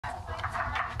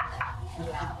Good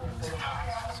evening,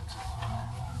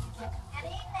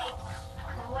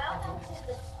 and welcome to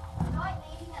the joint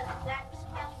meeting of the Jackson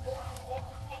County Board of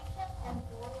Education and the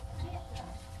Board of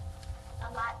Commissioners.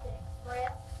 I'd like to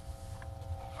express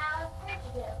how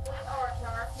appreciative we are to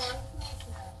our county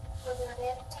commissioners for their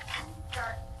dedication to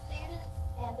our students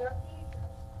and their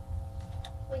futures.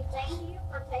 We thank you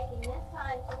for taking this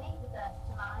time to meet with us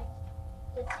tonight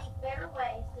to seek better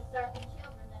ways to serve the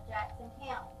children of Jackson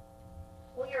County.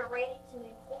 We are ready to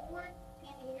move forward,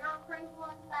 pending your approval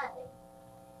and funding.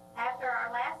 After our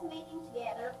last meeting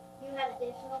together, you had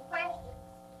additional questions.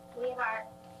 We hired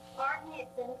Art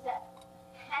Nixon to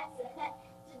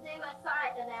do a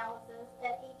site analysis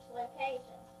at each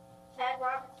location. Chad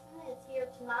Robertson is here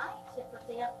tonight to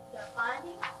present their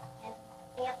findings and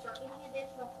answer any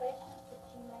additional questions that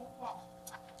you may have.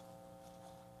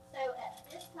 So at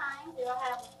this time, do I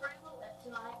have approval of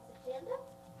tonight's agenda?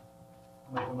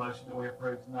 Make a motion that we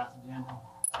approve tonight's agenda.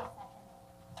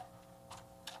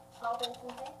 All those in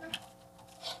favor?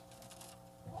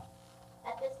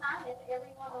 At this time, if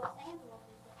everyone will stand, we'll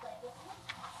do the pledge of allegiance.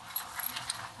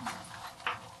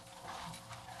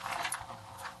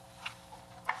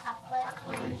 I pledge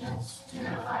Allegiance to the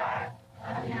flag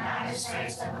of the United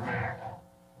States of America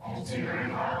and to the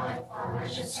republic for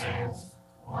which it stands,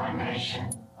 one nation,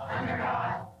 under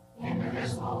God,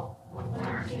 indivisible, with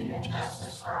liberty and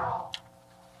justice for all.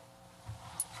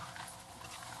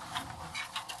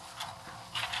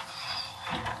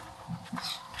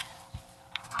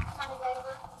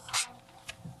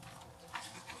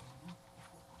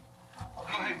 I'll go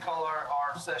ahead and call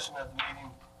our session of the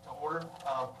meeting to order.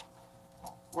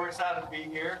 We're excited to be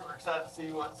here. We're excited to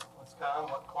see what's coming,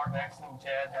 what Clark Nixon and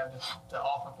Chad have to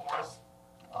offer for us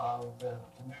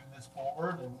to move this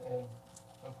forward and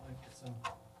hopefully get some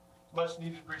much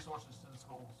needed resources to the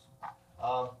schools.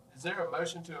 Is there a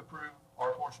motion to approve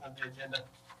our portion of the agenda?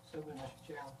 So moved, Mr.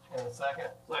 Chairman. And a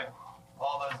second? Second.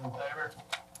 All those in favor?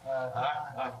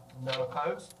 Aye. No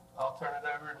opposed? I'll turn it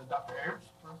over to Dr. Ayers.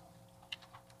 So,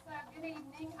 good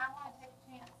evening. I want to take a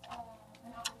chance,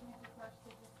 an opportunity first to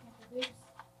just introduce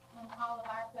all of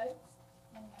our folks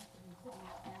and introduce them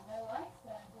out and know us.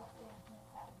 This is Ms.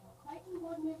 Abigail Clayton,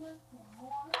 board member, Tim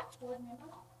Moore, board member,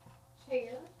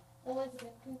 Chair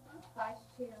Elizabeth Cooper, Vice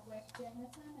Chair Wes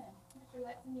Jamison, and Mr.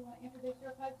 Letson, you want to introduce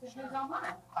your folks and Sure. who's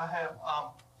online? I have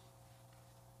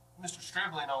Mr.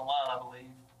 Stribling online, I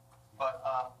believe, but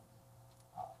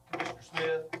Commissioner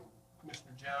Smith,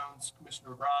 Commissioner Jones,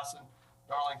 Commissioner Bryson,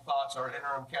 Darlene Fox, our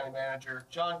interim county manager.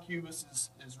 John Cubis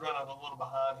is running a little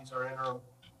behind. He's our interim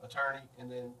attorney,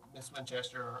 and then Ms.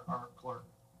 Winchester, our clerk.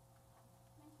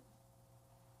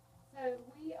 So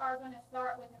we are going to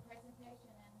start with a presentation,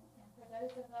 and for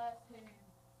those of us who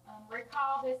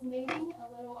recall this meeting a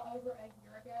little over a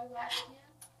year ago last year,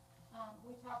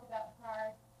 we talked about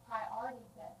the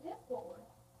priorities that this board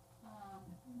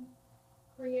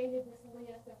created this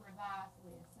list, a revised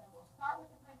list. So we'll start with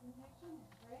the presentation, and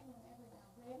Greg, whenever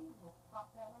you're ready, we'll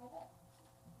pop that right up.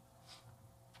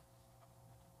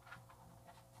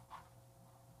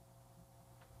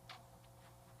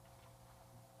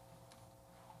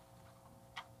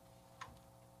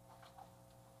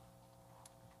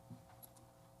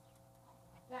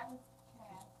 That was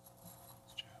Chad.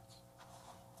 It's Chad's.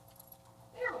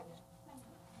 There we go. Thank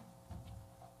you.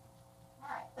 All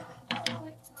right. Let's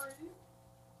click through.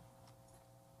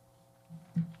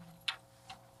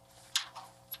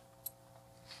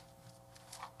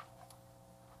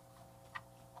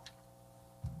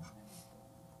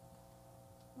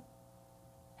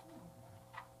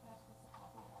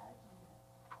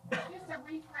 Just to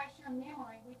refresh your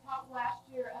memory, we talked last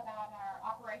year about our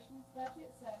operations budget.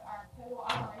 So our total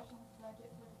operations budget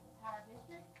for the entire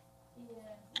district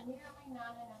is nearly $9.5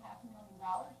 million.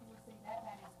 You will see that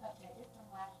is updated from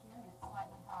last year and it's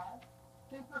slightly higher.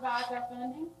 Who provides our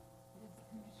funding? It is the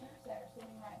commissioners that are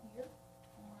sitting right here,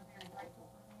 and we're very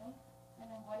grateful for them. And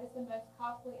then what is the most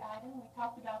costly item? We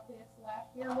talked about this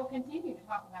last year and we'll continue to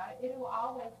talk about it. It will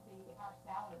always be our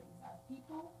salaries. Our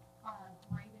people are our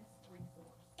greatest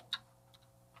resource.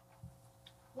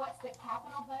 What's the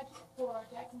capital budget for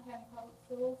Jackson County Public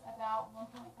Schools? About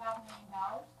 $1.5 million.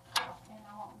 And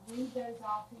I won't read those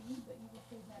all to you, but you will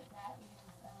see that that is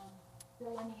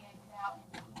delineated out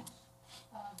into each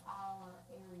of our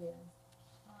areas.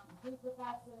 Who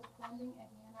provides those funding?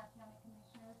 Again, our county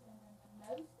commissioners. And then the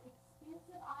most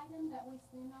expensive item that we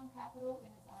spend on capital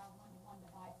is our one-to-one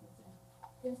devices. And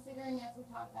considering, as we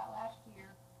talked about last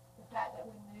year, the fact that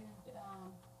we moved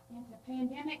into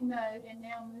pandemic mode and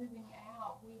now moving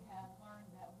out, we have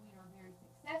learned that we are very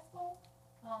successful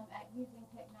at using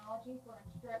technology for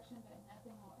instruction, but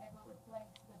nothing will ever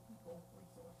replace the people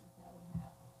resources that we have.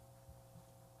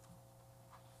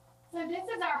 So this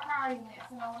is our priority list,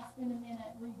 and I want to spend a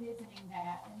minute revisiting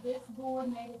that. And this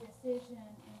board made a decision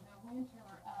in the winter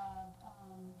of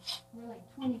really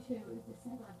 22, it was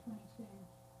December of 22,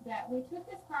 that we took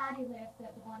this priority list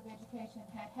that the Board of Education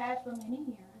had for many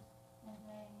years, and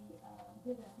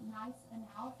they did a nice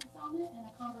analysis on it and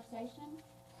a conversation,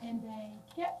 and they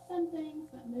kept some things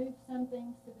but moved some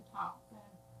things to the top. So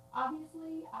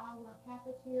obviously, our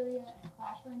cafeteria and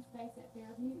classroom space at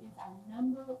Fairview is our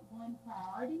 #1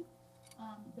 priority.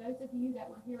 Those of you that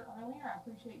were here earlier, I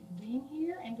appreciate you being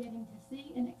here and getting to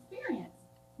see and experience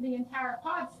the entire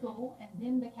pod school and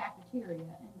then the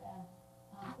cafeteria and the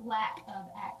lack of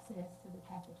access to the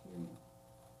cafeteria.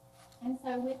 And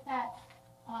so with that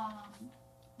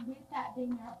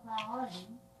being our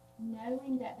priority,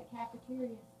 knowing that the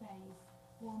cafeteria space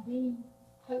will be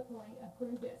hopefully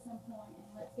approved at some point, and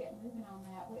let's get moving on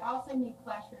that. We also need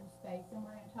classroom space, and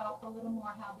we're going to talk a little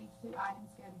more how these two items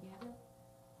go together.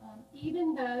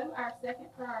 Even though our second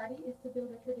priority is to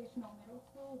build a traditional middle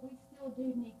school, we still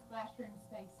do need classroom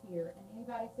space here. And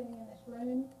anybody sitting in this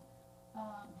room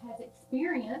has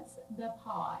experienced the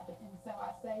pod. And so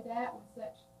I say that with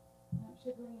such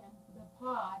chagrin. The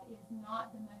pod is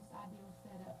not the most ideal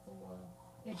setup for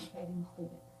educating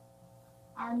students.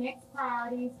 Our next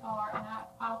priorities are, and I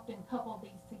often couple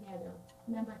these together,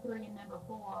 number 3 and number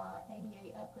 4 are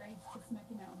ADA upgrades to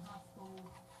Smoky Mountain High School,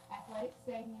 athletic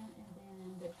stadium, and then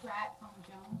the track on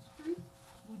Jones Street.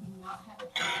 We do not have a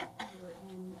track here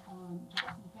in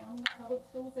Jackson County Public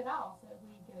Schools at all, so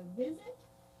we go visit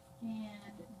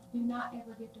and do not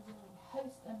ever get to really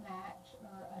host a match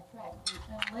or a track meet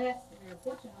unless we're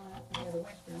fortunate enough to go to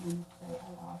Western and say,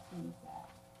 oh, I'll finish that.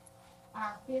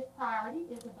 Our 5th priority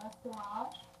is a bus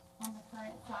garage on the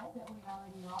current site that we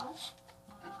already are.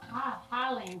 I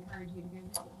highly encourage you to go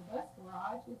visit the bus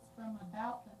garage. It's from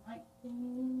about the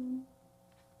 1950s,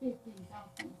 I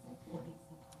was going to say 40s.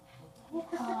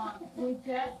 We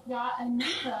just got a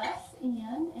new bus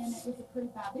in, and it was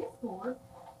approved by this board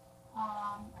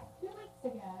 2 weeks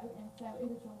ago, and so it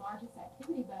is the largest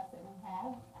activity bus that we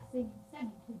have, seating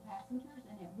 72 passengers,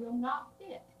 and it will not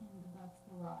fit in the bus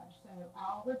garage. So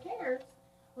all repairs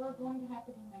are going to have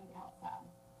to be made outside.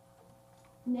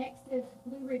 Next is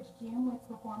Blue Ridge Gym with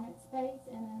performance space,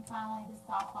 and then finally the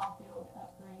softball field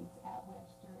upgrades at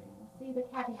Webster. And you'll see the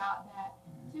caveat that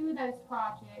 2 of those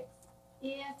projects,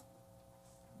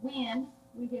 when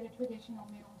we get a traditional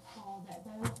middle school, that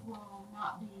those will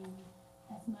not be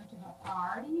as much of a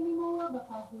priority anymore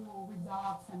because we will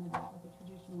resolve some of that with the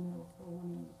traditional middle school on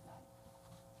the new side.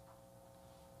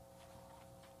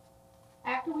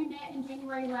 After we met in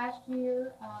January last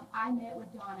year, I met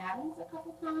with Don Adams a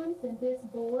couple times, and this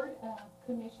board of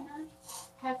commissioners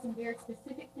had some very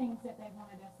specific things that they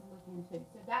wanted us to look into.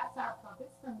 So that's our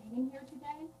purpose for meeting here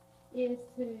today, is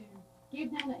to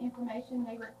give them the information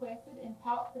they requested and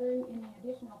talk through any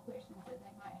additional questions that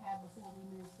they might have before we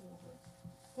move forward.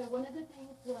 So one of the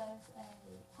things was a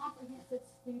comprehensive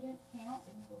student count,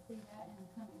 and you will see that in the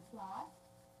coming slides.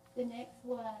 The next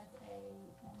was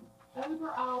an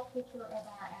overall picture of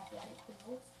our athletic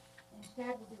fields, and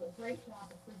Chad will do a great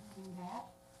job of presenting that.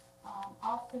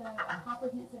 Also, a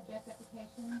comprehensive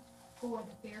justification for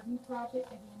the Fairview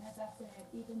project. Again, as I said,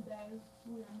 even though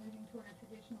we are moving toward a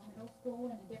traditional middle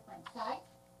school and a different site,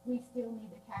 we still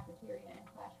need the cafeteria and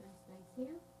classroom space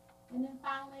here. And then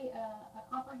finally, a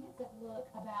comprehensive look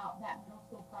about that middle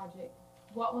school project.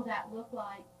 What will that look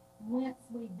like once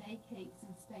we vacate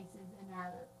some spaces in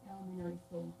our elementary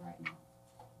schools right now?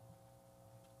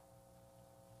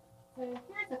 So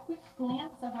here's a quick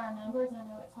glance of our numbers. I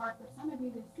know it's hard for some of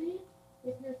you to see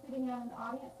if you're sitting out in the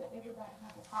audience, but everybody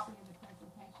has a copy of the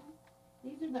presentation.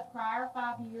 These are the prior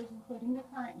 5 years, including the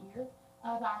current year,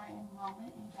 of our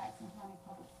enrollment in Jackson County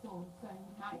Public Schools. So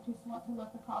you might just want to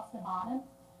look across the bottom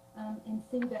and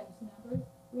see those numbers.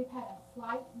 We've had a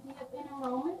slight dip in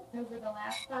enrollment over the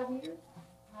last 5 years.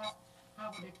 I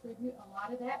would attribute a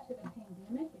lot of that to the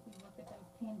pandemic. If you look at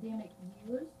those pandemic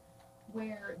years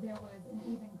where there was an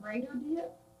even greater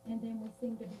dip, and then we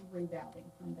seem to be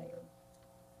rebounding from there.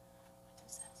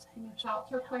 Any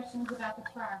thoughts or questions about the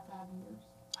prior 5 years?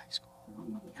 High school.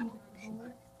 Either of the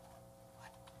board?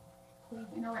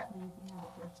 Please interrupt me if you have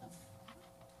a question.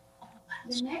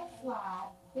 The next slide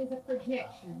is a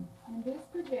projection, and this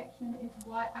projection is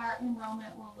what our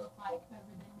enrollment will look like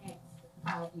over the next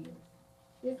 5 years.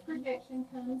 This projection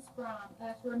comes from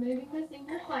us removing the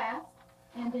senior class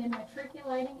and then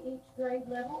matriculating each grade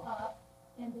level up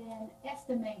and then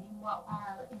estimating what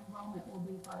our enrollment will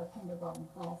be for our kindergarten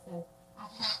class. So I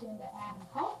tapped into Adam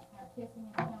Holt, our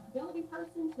testing and accountability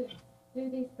person, to do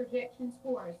these projections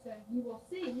for us. So you will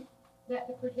see that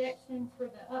the projections for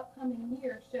the upcoming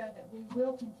year show that we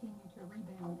will continue to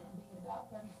rebound and be at about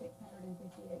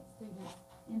 3,658 students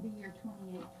in the year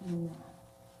 28-29.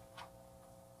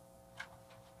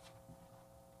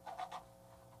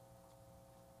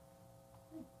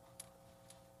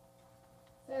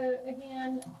 So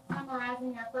again,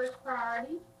 summarizing, our first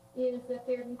priority is the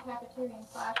Fairview cafeteria and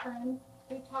classrooms.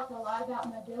 We've talked a lot about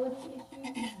mobility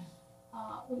issues.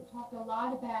 We've talked a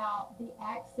lot about the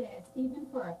access, even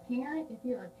for a parent. If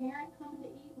you're a parent coming to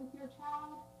eat with your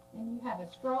child and you have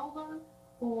a stroller,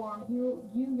 or you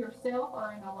yourself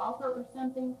are in a walker or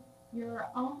something, your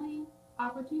only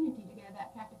opportunity to go to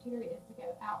that cafeteria is to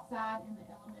go outside in the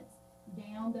elements,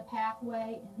 down the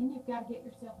pathway, and then you've got to get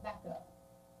yourself back up.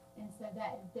 And so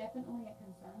that is definitely a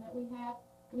concern that we have.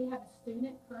 We have a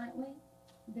student currently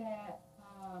that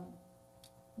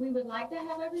we would like to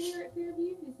have over here at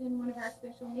Fairview, who's in one of our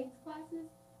special needs classes,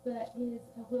 but is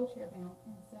a wheelchair bound.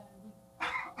 And so we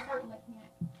certainly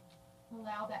can't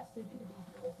allow that student to be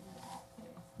here with no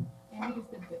access. And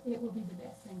it will be the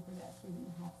best thing for that student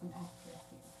to have some access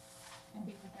here and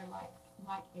be with their like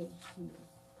age peers.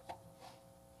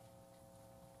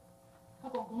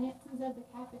 Couple glimpses of the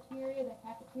cafeteria. The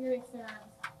cafeteria serves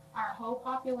our whole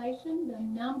population.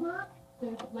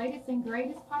 The latest and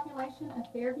greatest population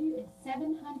of Fairview is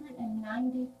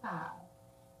 795.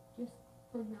 Just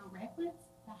for your reference,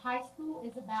 the high school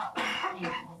is about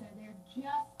 880. So they're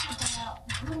just about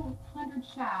a little 100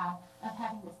 shy of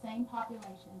having the same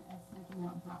population as Smoky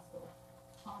Mountain High School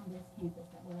on this campus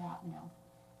that we're at now.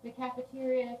 The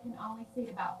cafeteria can only seat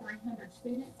about 300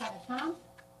 students at a time.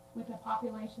 With a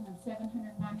population of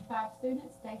 795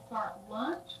 students, they start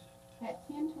lunch at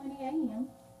 10:20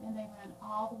 a.m. and they run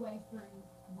all the way through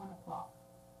 1 o'clock.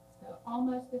 So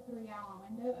almost a 3-hour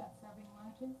window of serving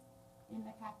lunches in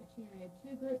the cafeteria.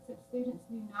 Two groups of students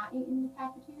do not eat in the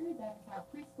cafeteria. That is our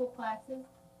preschool classes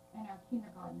and our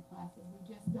kindergarten classes. We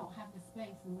just don't have the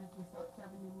space unless we start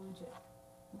serving them lunch at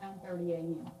 9:30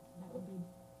 a.m. That would be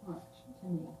lunch to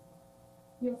me.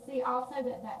 You'll see also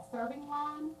that serving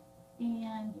line,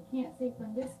 and you can't see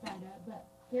from this photo, but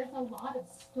there's a lot of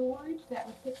storage that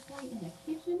would typically in a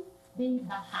kitchen be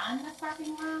behind the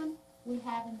serving line. We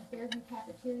have in the Fairview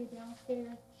cafeteria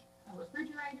downstairs a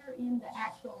refrigerator in the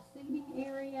actual seating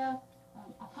area,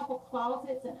 a couple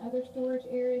closets and other storage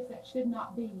areas that should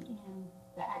not be in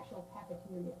the actual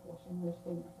cafeteria portion where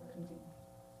students are eating.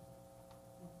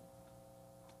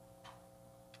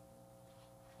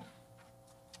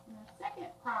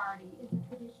 Second priority is a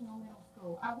traditional middle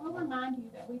school. I will remind you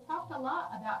that we talked a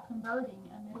lot about converting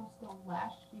a middle school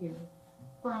last year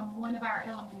from one of our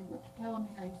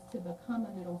elementaries to become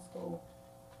a middle school.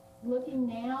 Looking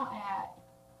now at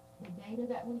the data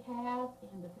that we have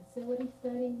and the facility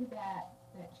study that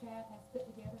Chad has put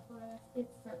together for us,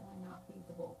 it's certainly not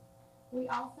feasible. We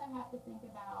also have to think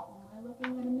about when we're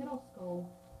looking at a middle school,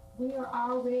 we are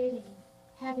already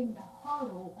having the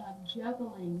hurdle of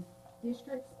juggling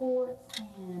district sports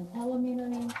and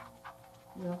elementary,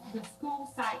 the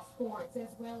school site sports, as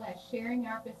well as sharing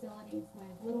our facilities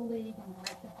with Little League and the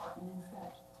rec department and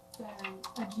such. So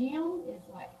a gym is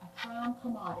like a prime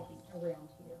commodity around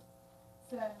here.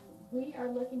 So we are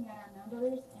looking at our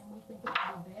numbers, and we think it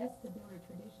would be best to build a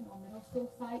traditional middle school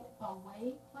site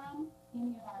away from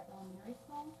any of our elementary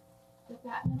schools. But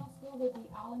that middle school would be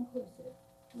all inclusive.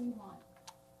 We want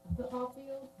a football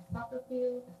field, a soccer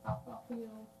field, a softball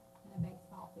field, and a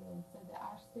baseball field, so that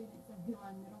our students who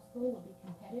are in middle school will be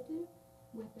competitive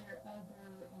with their other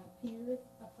peers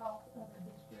across other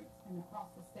districts and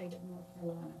across the state of North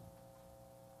Carolina.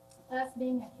 Us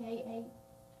being a K-8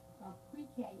 or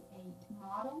pre-K-8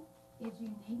 model is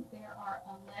unique. There are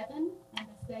 11 in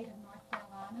the state of North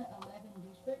Carolina, 11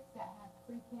 districts that have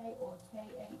pre-K or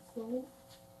K-8 schools.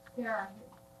 There are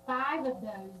 5 of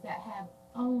those that have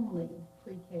only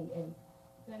pre-K-8.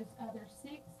 Those other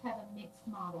 6 have a mixed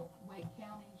model. Wake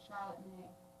County, Charlotte,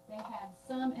 Neck. They have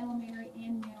some elementary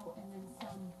and middle, and then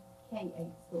some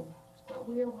K-8 schools. But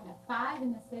we are one of 5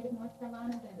 in the state of North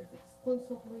Carolina that is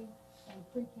exclusively a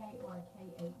pre-K or a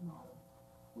K-8 model.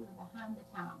 We're behind the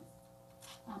times.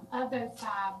 Of those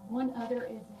 5, one other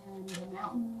is in the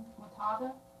Mountain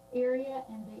Watauga area,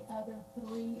 and the other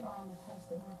 3 are on the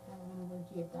coast of North Carolina, where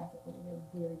geographically they're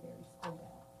very, very spread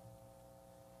out.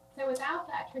 So without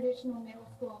that traditional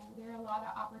middle school, there are a lot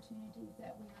of opportunities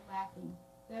that we are lacking.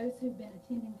 Those who've been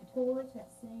attending the tours have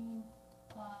seen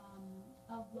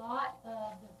a lot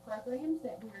of the programs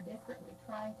that we are desperately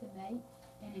trying to make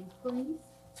and increase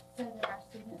so that our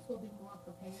students will be more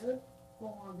prepared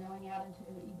for going out into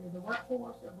either the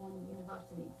workforce or going to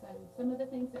university. So some of the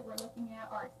things that we're looking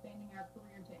at are expanding our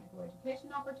career and technical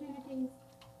education opportunities,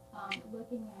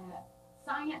 looking at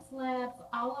Science labs,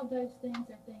 all of those things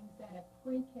are things that a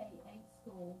pre-K-8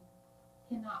 school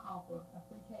cannot offer. A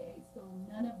pre-K-8 school,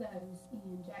 none of those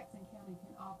in Jackson County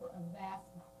can offer a vast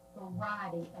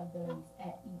variety of those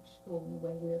at each school the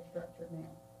way we're structured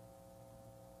now.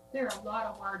 There are a lot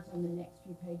of words on the next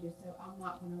few pages, so I'm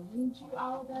not going to read you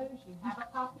all of those. You have a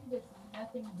copy. This is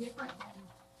nothing different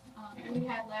than we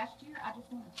had last year. I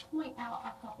just want to point out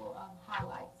a couple of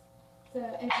highlights. So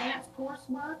advanced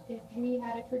coursework, if we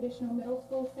had a traditional middle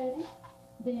school setting,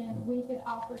 then we could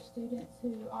offer students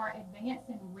who are advanced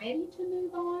and ready to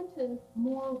move on to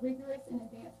more rigorous and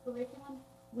advanced curriculum,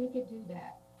 we could do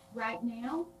that. Right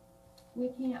now, we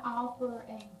can't offer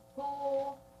a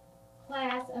full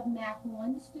class of Math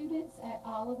 1 students at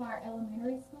all of our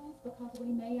elementary schools because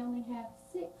we may only have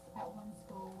 6 at one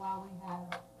school while we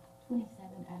have 27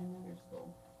 at another school.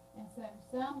 And so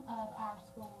some of our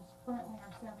schools currently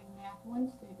are serving Math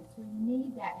 1 students who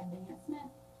need that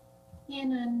advancement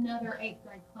in another 8th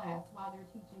grade class while they're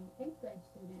teaching 8th grade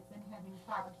students and having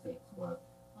 5 or 6 work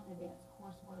on advanced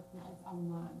coursework, which is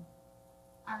online.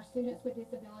 Our students with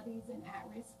disabilities and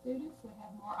at-risk students would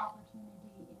have more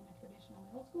opportunity in a traditional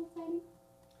middle school setting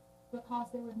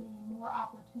because there would be more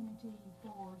opportunity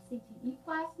for CTE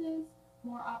classes,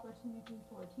 more opportunity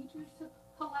for teachers to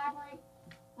collaborate,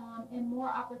 and more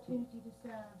opportunity to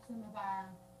serve some of our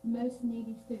most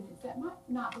needy students that might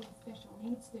not be special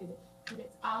needs students, but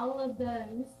it's all of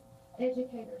those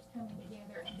educators coming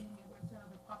together and being able to serve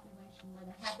a population where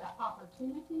they have the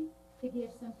opportunity to give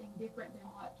something different than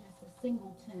what just a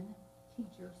singleton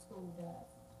teacher school does.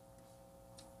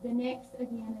 The next,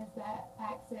 again, is that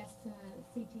access to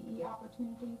CTE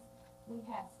opportunities. We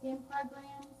have STEM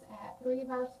programs at 3 of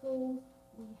our schools.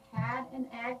 We had an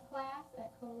ag class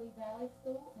at Coley Valley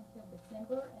School until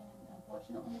December, and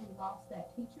unfortunately we lost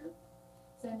that teacher.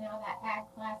 So now that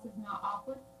ag class is not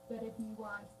offered, but if you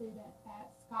were a student at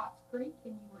Scotts Creek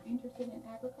and you were interested in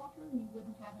agriculture, you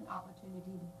wouldn't have an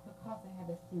opportunity because they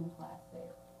have a STEM class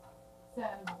there. So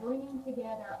bringing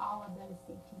together all of those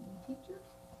CTE teachers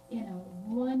in a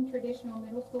one traditional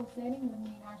middle school setting would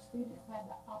mean our students had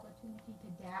the opportunity to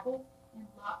dabble in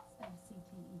lots of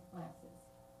CTE classes.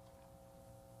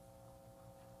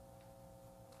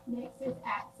 Next is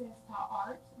access to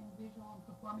arts and visual and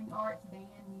performing arts, band,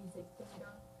 music,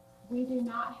 theater. We do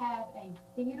not have a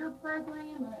theater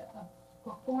program, a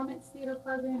performance theater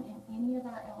program in any of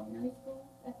our elementary schools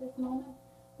at this moment.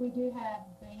 We do have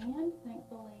band.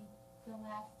 Thankfully, the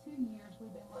last 2 years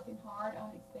we've been working hard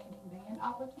on expanding band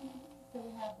opportunities. So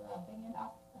we have a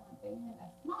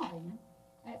small band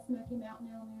at Smoky Mountain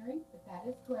Elementary, but that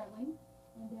is growing.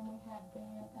 And then we have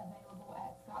band available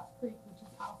at Scotts Creek, which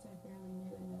is also fairly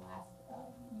new in the last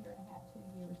year and a half, 2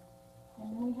 years.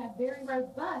 And then we have very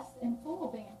robust and full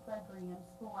band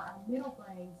programs for our middle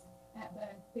grades at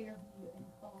both Fairview and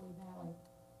Coley Valley.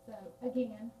 So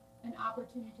again, an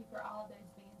opportunity for all of those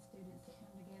band students to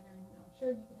come together. And I'm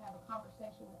sure you could have a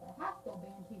conversation with our high school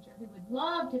band teacher who would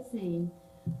love to see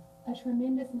a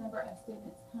tremendous number of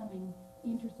students coming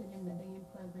interested in the band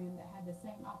program that had the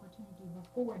same opportunity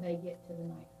before they get to the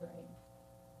 9th grade.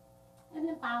 And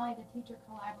then finally, the teacher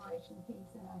collaboration piece.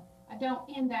 And I don't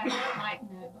end that on a light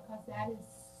note because that is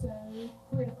so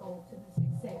critical to the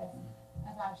success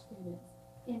of our students.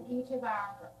 In each of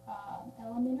our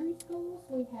elementary schools,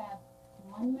 we have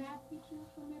 1 math teacher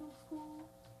for middle school,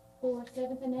 for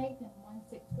 7th and 8th, and 1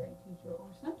 6th grade teacher, or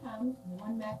sometimes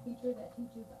 1 math teacher that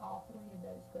teaches all 3 of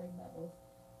those grade levels.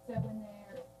 So when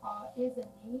there is a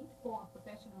need for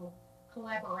professional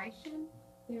collaboration,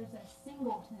 there's a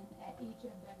singleton at each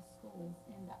of those schools.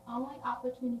 And the only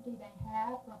opportunity they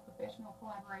have for professional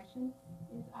collaboration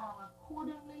is our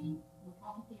quarterly, we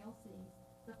call them PLCs,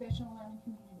 professional learning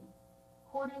communities,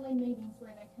 quarterly meetings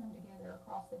where they come together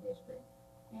across the district.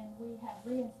 And we have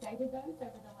reinstated those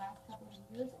over the last couple of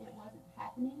years. It wasn't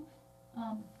happening,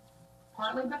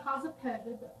 partly because of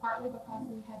COVID, but partly because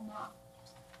we had not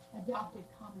adopted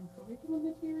common curriculum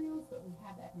materials, but we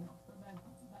have that now for both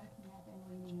math and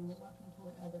reading, and we're working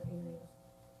toward other areas.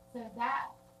 So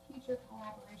that teacher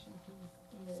collaboration piece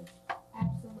is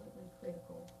absolutely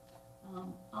critical.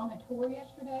 On a tour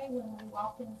yesterday, when we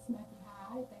walked in Smoky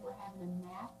High, they were having a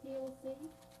math PLC,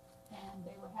 and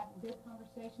they were having good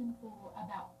conversation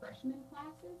about freshman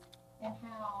classes and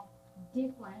how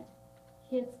different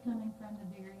kids coming from the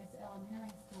various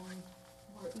elementary schools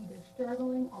were either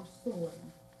struggling or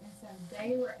soaring. And so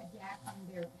they were adapting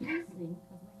their pacing,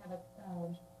 because we have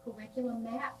a curriculum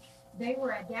map. They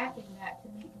were adapting that to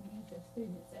meet the needs of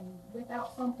students. And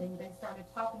without something, they started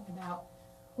talking about,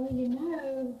 well, you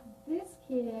know, this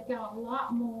kid got a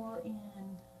lot more in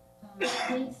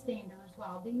these standards,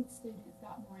 while these students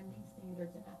got more in these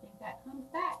standards. And I think that comes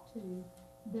back to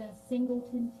the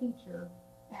singleton teacher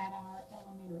at our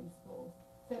elementary schools.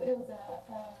 So it was a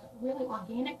really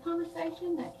organic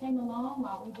conversation that came along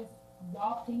while we just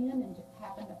walked in and just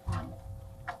happened upon it.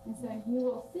 And so you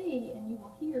will see and you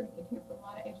will hear, you can hear from a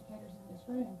lot of educators in this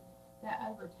room, that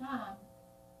over time,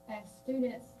 as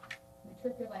students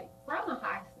matriculate from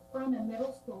a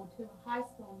middle school to a high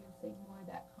school, you'll see more of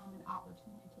that common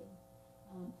opportunity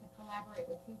to collaborate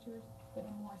with teachers, but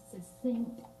a more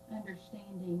succinct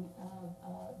understanding of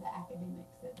the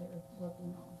academics that they're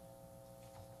working on.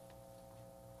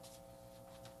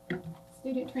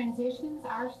 Student transitions,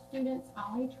 our students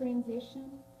only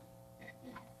transition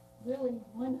really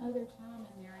one other time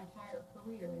in their entire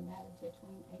career, and that is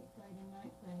between 8th grade and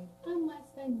 9th grade, unless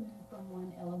they move from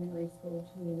one elementary school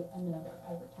to another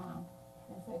over time.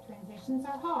 And so transitions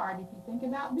are hard. If you think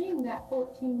about being that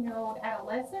 14-year-old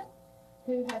adolescent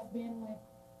who has been with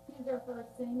his or her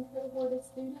same cohort of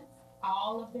students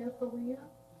all of their career,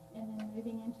 and then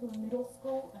moving into a middle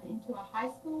school and into a high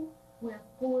school where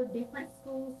 4 different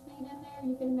schools feed in there,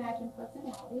 you can imagine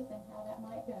personalities and how that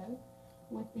might go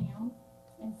with them.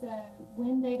 And so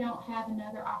when they don't have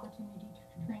another opportunity to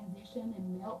transition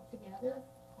and melt together,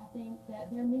 I think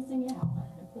that they're missing out on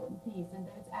an important piece. And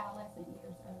those adolescent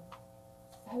years are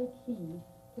so key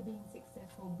to being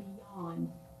successful beyond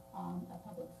a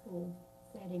public school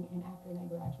setting and after they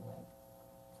graduate.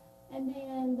 And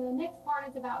then the next part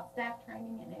is about staff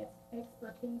training and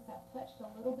expertise. I've touched a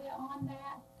little bit on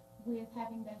that with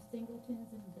having those singletons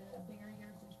and the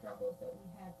barriers and struggles that we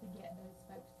have to get those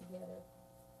folks together.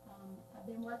 I've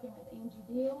been working with Angie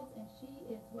Deals, and she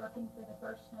is working for the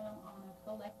first time on a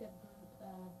collective group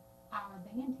of our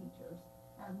band teachers,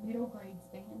 our middle grades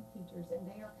band teachers, and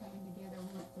they are coming together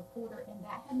once a quarter, and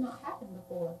that had not happened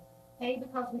before.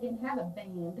 Because we didn't have a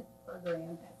band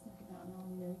program at Smoky Mountain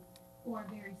Elementary, or a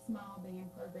very small band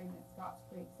program at Scotts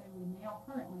Creek, so we now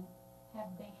currently have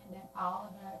band at all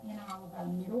of our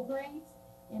middle grades,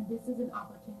 and this is an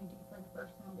opportunity for the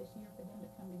first time this year for them to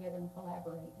come together and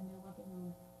collaborate, and they're working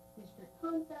on district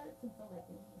concerts and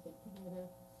selecting music together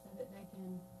so that they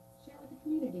can share with the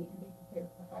community and be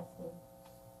prepared for high school.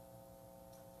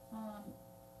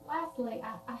 Lastly,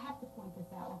 I have to point this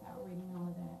out without reading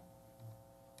all of that.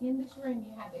 In this room,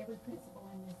 you have every principal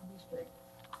in this district.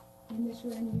 In this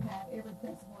room, you have every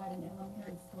principal at an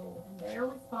elementary school, and they are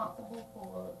responsible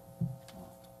for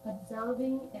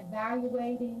observing,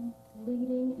 evaluating,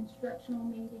 leading instructional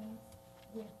meetings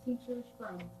with teachers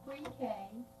from pre-K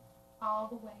all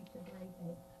the way to grade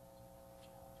 8.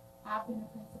 I've been a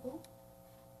principal.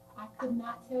 I could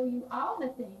not tell you all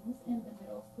the things in the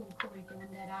middle school curriculum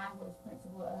that I was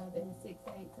principal of in the 6-8,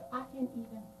 so I can't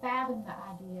even fathom the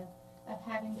idea of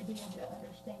having to be able to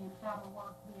understand how to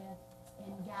work with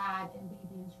and guide and be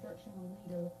the instructional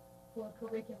leader for a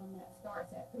curriculum that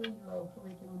starts at 3-year-old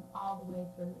curriculum all the way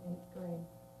through 8th grade.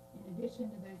 In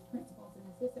addition to those principals and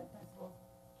assistant principals,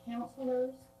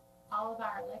 counselors, all of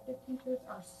our elective teachers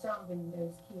are serving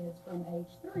those kids from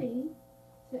age 3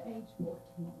 to age 14.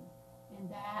 And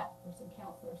that, for some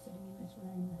counselors sitting in this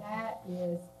room, that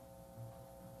is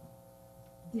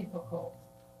difficult.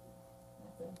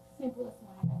 That's the simplest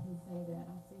way I can say that.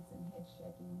 I see some head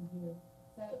shaking in here.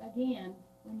 So again,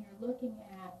 when you're looking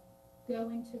at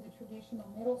going to the traditional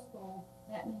middle school,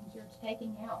 that means you're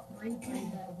taking out 3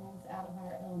 grade levels out of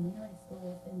our elementary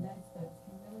schools, and those folks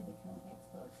can really become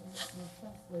experts and work more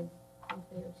closely with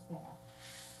their staff.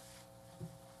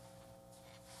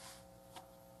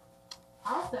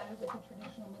 Also, with the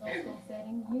traditional middle school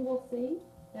setting, you will see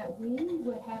that we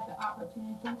would have the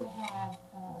opportunity to have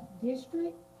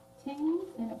district teams,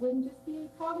 and it wouldn't just be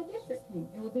called a district team.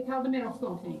 It would be called the middle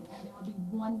school team, and there would be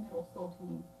one middle school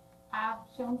team. I've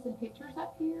shown some pictures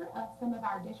up here of some of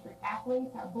our district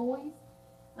athletes. Our boys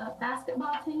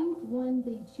basketball team won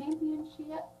the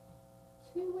championship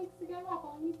 2 weeks ago, I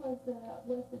believe, was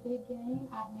the big game.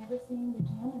 I've never seen the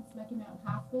gym in Smoky Mountain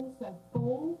High School so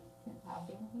full since I've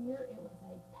been here. It was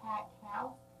a packed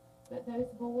house. But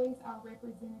those boys are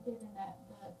representative in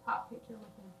the top picture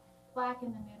with the plaque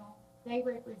in the middle. They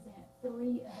represent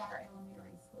 3 of our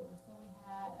elementary schools. So we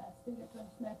had a student from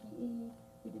Smoky E.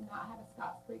 We did not have a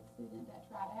Scotts Creek student that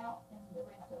tried out, and the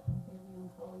rest are from Fairview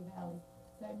and Crowley Valley.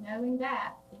 So knowing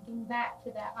that, thinking back to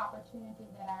that opportunity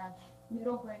that our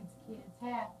middle grades kids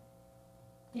have,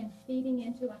 and feeding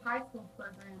into a high school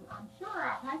program, I'm sure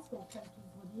our high school coaches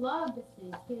would love to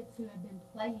see kids who have been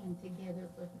playing together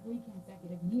for 3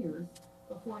 consecutive years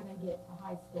before they get to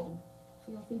high school.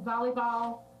 So you'll see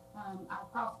volleyball, our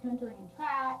cross country and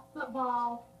track,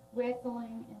 football,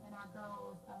 wrestling, and then our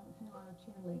girls who are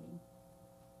cheerleading.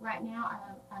 Right now,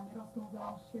 our middle school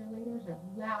girls cheerleaders are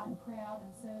loud and proud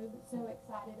and so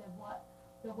excited of what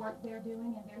the work they're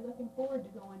doing, and they're looking forward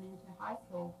to going into high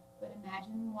school. But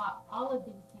imagine what all of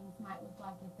these teams might look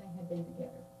like if they had been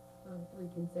together for 3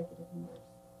 consecutive years.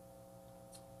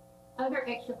 Other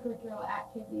extracurricular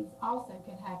activities also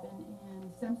could happen. In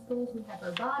some schools we have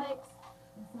robotics,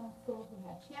 in some schools we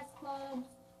have chess clubs.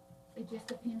 It just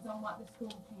depends on what the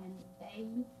school can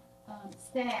A,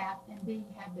 staff, and B,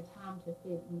 have the time to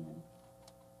fit in.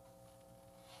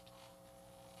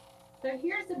 So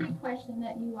here's the big question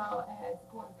that you all as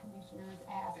Board of Commissioners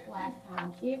asked last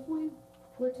time. If we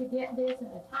were to get this in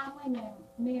a timely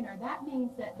manner, that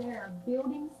means that there are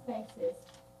building spaces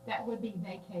that would be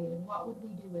vacated. What would we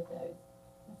do with those?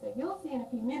 And so you'll see in a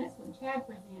few minutes when Chad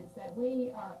presents that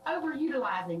we are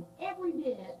overutilizing every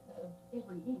bit of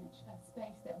every inch of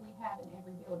space that we have in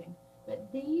every building.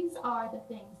 But these are the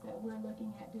things that we're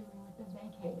looking at doing with the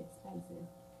vacated spaces.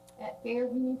 At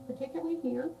Fairview, particularly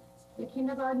here, the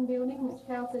kindergarten building, which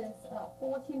houses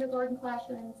 4 kindergarten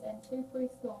classrooms and 2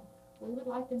 preschool, we would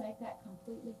like to make that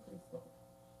completely preschool.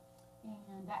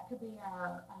 And that could be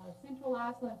our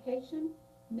centralized location,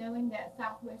 knowing that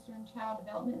Southwestern Child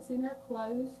Development Center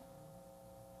closed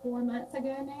 4 months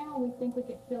ago now. We think we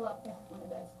could fill up every one of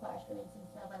those classrooms and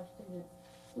serve our students.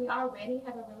 We already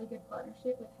have a really good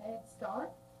partnership with Head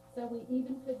Start, so we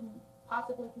even could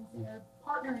possibly consider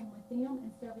partnering with them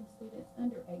and serving students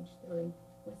under age 3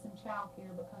 with some child care,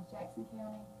 because Jackson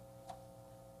County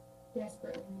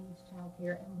desperately needs child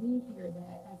care, and we hear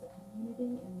that as a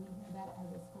community, and we hear that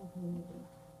as a school community.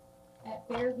 At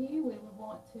Fairview, we would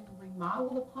want to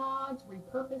remodel the pods,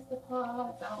 repurpose the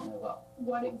pods. I don't know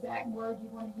what exact word you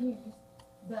want to use,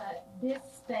 but this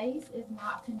space is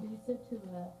not conducive to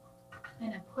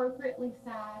an appropriately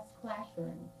sized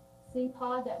classroom.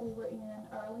 C-Pod that we were in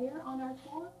earlier on our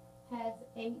tour has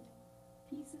 8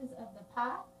 pieces of the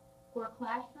pie for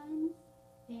classrooms,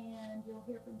 and you'll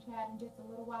hear from Chad in just a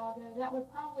little while ago. That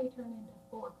would probably turn into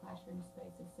 4 classroom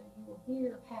spaces, so you will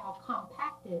hear how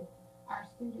compacted our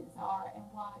students are and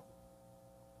what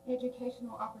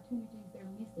educational opportunities they're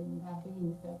missing by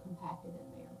being so compacted in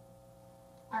there.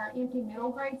 Our empty middle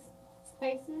grade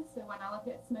spaces, so when I look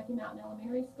at Smoky Mountain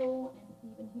Elementary School and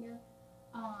even here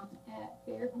at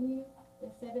Fairview,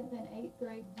 the 7th and 8th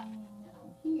grade wing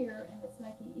here, and the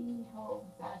Smoky E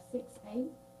holds our 6-8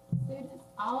 students.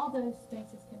 All those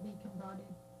spaces can be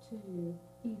converted to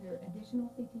either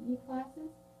additional CTE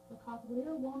classes, because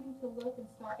we're wanting to look and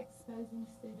start exposing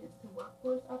students to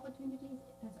workforce opportunities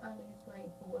as early as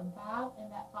grade 4 and 5,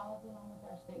 and that follows along with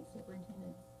our state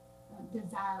superintendent's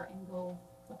desire and goal,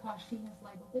 because she has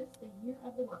labeled this the year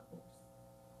of the workforce.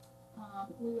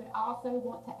 We would also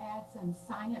want to add some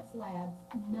science labs.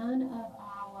 None of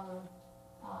our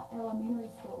elementary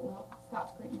school, well,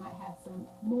 Scotts Creek might have some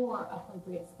more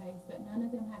appropriate space, but none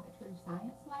of them have a true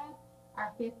science lab.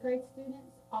 Our 5th grade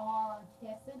students are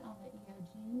tested on the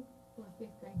EOG for a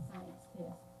 5th grade science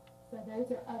test. So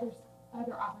those are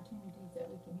other opportunities that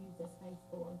we could use this space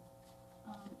for.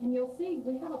 And you'll see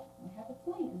we have a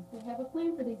plan. We have a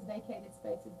plan for these vacated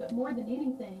spaces, but more than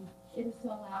anything, it is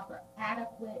to allow for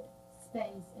adequate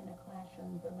space in a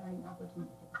classroom for learning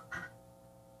opportunities.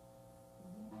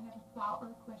 Does anybody have a thought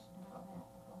or a question about that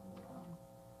before we move on?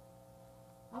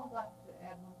 I would like to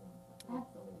add one thing.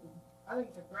 Absolutely. I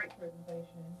think it's a great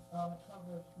presentation. It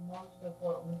covers most of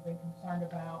what we've been concerned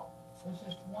about. There's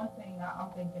just one thing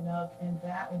I'm thinking of, and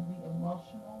that is the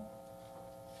emotional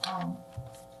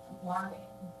learning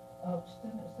of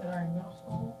students that are in middle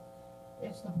school.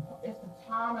 It's the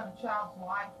time in a child's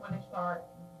life when they start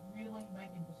really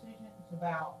making decisions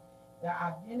about their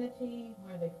identity,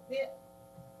 where they fit,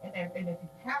 and if you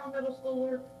have a middle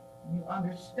schooler, you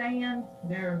understand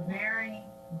they're very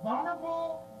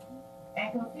vulnerable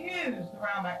and confused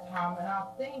around that time. And I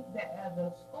think that as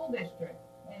a school district,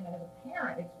 and as a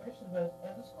parent, especially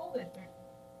as a school district,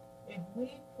 if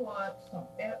we put some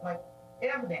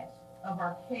evidence of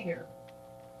our care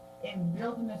in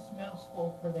building this middle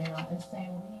school for them and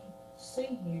saying, we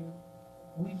see you,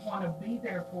 we want to be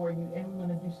there for you, and we want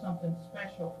to do something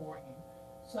special for you,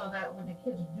 so that when the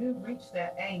kids do reach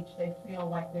that age, they feel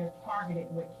like they're targeted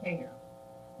with care,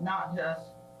 not just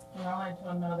thrown into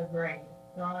another grade,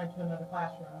 thrown into another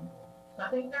classroom. So I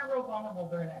think they're real vulnerable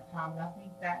during that time, and I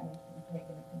think that needs to be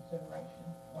taken into consideration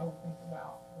when we think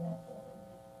about going forward.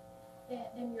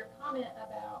 And your comment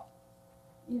about,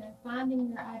 finding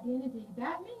your identity,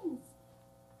 that means,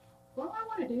 what do I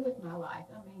want to do with my life?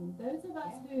 I mean, those of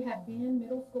us who have been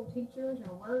middle school teachers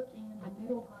or work in the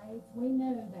middle grades, we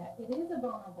know that it is a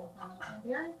vulnerable time,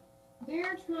 and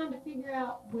they're trying to figure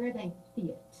out where they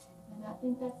fit. And And I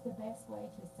think that's the best way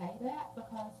to say that,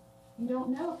 because you don't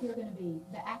know if you're gonna be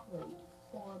the athlete,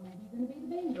 or maybe you're gonna be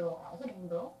the band girl, I was a band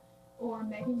girl, or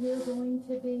maybe you're going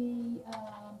to be,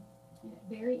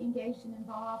 very engaged and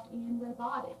involved in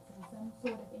robotics and some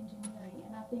sort of engineering.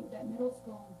 And I think that middle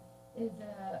school is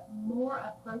a more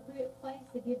appropriate place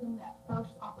to give them that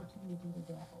first opportunity to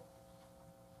dabble.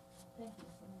 Thank you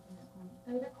for making that point.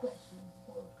 Other questions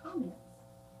or comments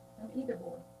from either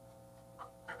board?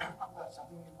 I've got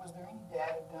something. Was there any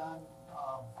data done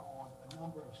for the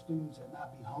number of students that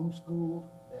might be homeschooled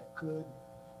that could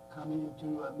come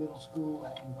into a middle school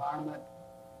environment?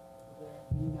 Was there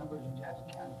any numbers in Jackson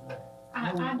County for that?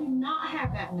 I do not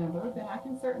have that number, but I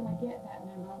can certainly get that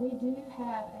number. We do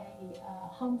have a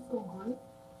homeschool group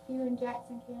here in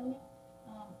Jackson County.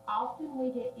 Often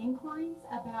we get inquiries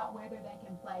about whether they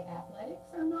can play athletics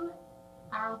or not.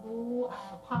 Our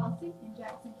policy in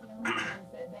Jackson County is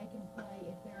that they can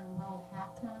play if they're enrolled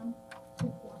half-time,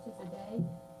 2 courses a day.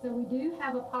 So we do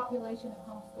have a population of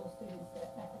homeschool students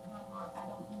that at the time I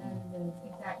don't know the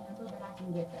exact number, but I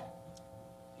can get that.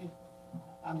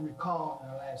 I recall in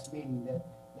our last meeting that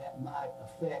that might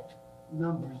affect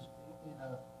numbers in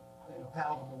a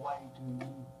palatable way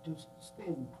to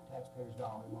spend taxpayers'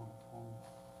 dollars on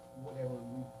whatever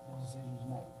the decisions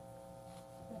made.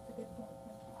 That's a good point.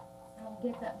 Thank you. I will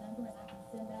get that number and I can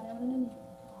send that out in an email.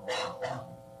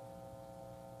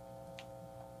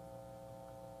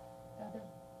 Other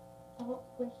thoughts,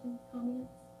 questions,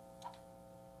 comments?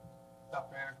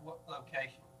 Dr. Ayers, what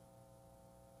location?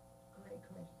 Great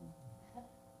question.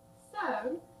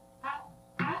 So,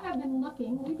 I have been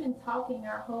looking, we've been talking,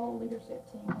 our whole leadership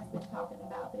team has been talking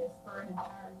about this for an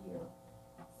entire year.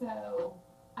 So,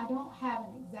 I don't have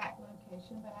an exact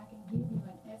location, but I can give you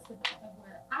an estimate of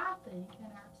where I think,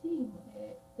 and our team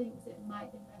thinks it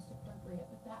might be most appropriate.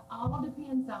 But that all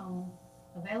depends on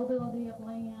availability of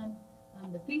land,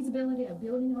 the feasibility of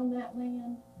building on that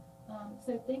land.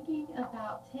 So thinking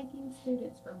about taking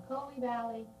students from Coley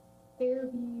Valley,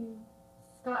 Fairview,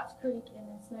 Scotts Creek, and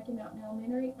then Smoky Mountain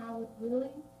Elementary, I would really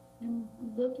am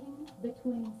looking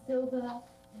between Silva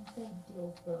and say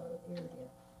Dillsboro area.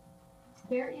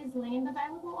 There is land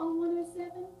available on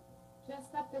 107,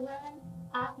 just up the road.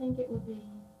 I think it would be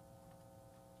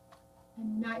a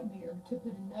nightmare to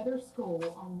put another school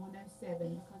on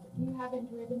 107, because if you haven't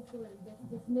driven through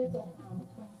this middle town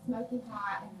between Smoky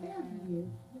High and Fairview,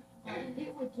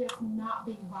 it would just not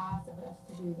be wise of us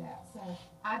to do that. So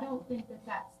I don't think that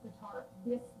that's the target.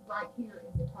 This right here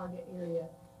is the target area.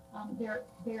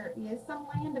 There is some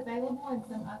land available in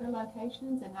some other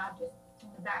locations, and I've just on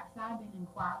the backside been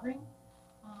inquiring.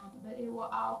 But it will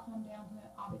all come down to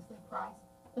obviously price,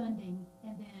 funding,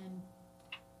 and then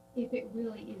if it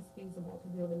really is feasible to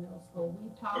build a middle school.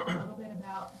 We've talked a little bit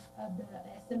about the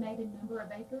estimated number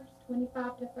of acres,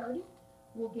 25 to 30.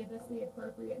 Will give us the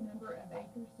appropriate number of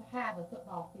acres to have a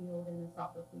football field and a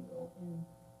soccer field and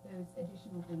those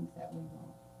additional things that we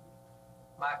want.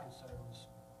 My concern is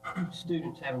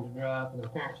students having to drive, and their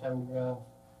parents having to drive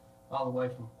all the way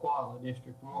from Kuala,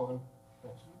 District 1,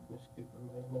 as Ms. Cooper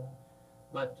may know,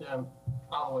 but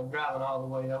all the way, driving all the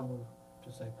way over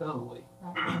to say Coley.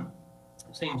 Right.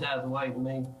 It seems out of the way to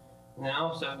me. And then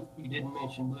also, you didn't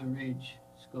mention Blue Ridge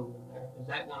School in there. Is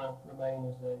that going to remain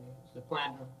as the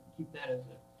plan to keep that as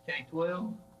a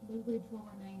K-12? Blue Ridge will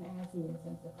remain as is,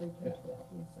 as a pre-K-12,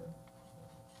 yes, sir.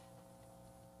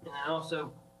 And then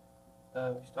also,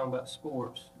 she's talking about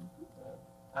sports.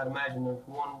 I'd imagine there's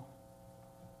one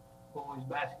boys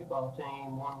basketball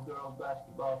team, one girls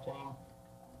basketball team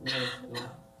in middle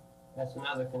school. That's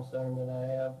another concern that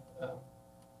I have.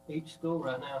 Each school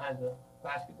right now has a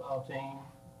basketball team,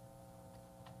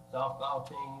 softball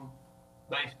team,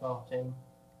 baseball team.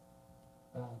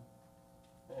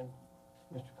 And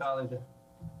Mr. Colley's a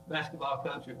basketball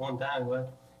coach at one time,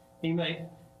 but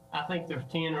I think there's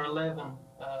 10 or 11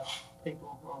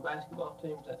 people on basketball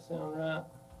teams. That sound right?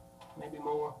 Maybe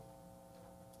more.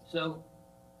 So,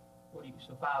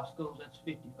 so 5 schools, that's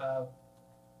 55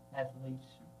 athletes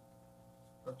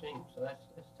per team. So that's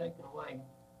taken away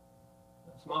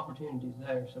some opportunities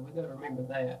there. So we got to remember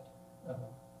that.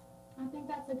 I think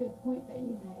that's a good point that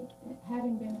you make.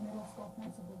 Having been a middle school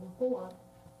principal before,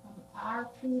 our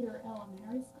feeder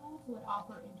elementary schools would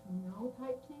offer intramural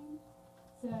type teams.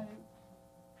 So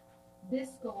this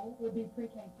school would be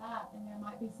pre-K-5, and there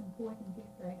might be some 4th and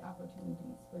 5th grade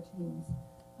opportunities for teams.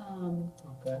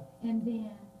 Okay. And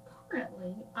then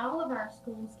currently, all of our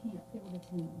schools can't field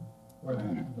a team.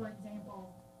 Right. For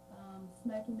example,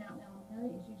 Smoky Mountain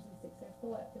Elementary is usually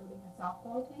successful at fielding a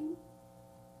softball team.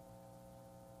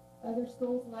 Other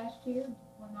schools last year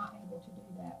were not able to do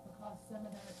that because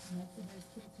most of those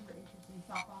kids who are interested varsity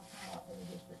softball tryout for the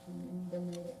district and either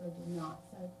made it or did not.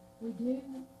 So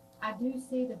I do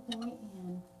see the point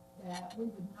in that we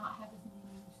would not have as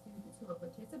many students who are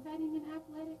participating in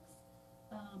athletics,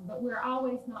 but we're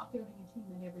always not fielding a team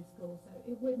at every school, so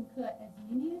it wouldn't cut as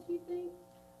many as you think.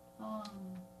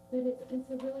 But it's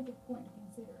a really good point to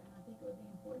consider, and I think it would be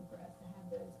important for us to have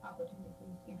those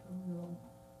opportunities intramural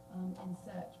and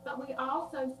such. But we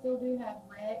also still do have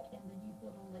rec and the youth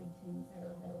little league teams that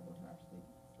are available to our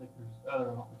students. I think there's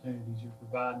other opportunities you're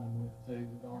providing them with too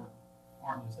that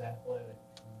aren't just athletic.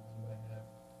 You may have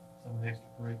some of the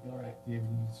extracurricular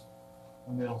activities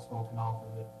a middle school can offer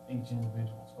that each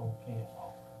individual school can't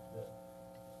offer,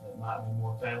 that might be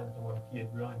more tailored to what a kid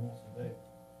really wants to do.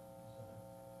 So,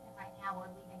 And right now,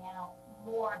 we're leaving out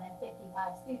more than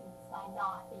 55 students by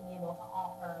not being able to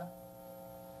offer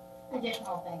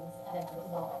additional things at every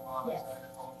school. Yes.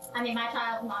 I mean, my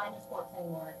child's not into sports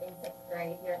anymore in 6th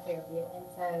grade here at Fairview, and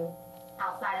so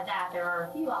outside of that, there are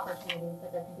a few opportunities, but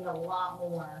there could be a lot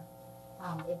more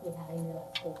if we had a middle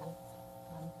school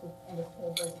and just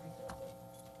pull those resources.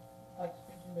 Like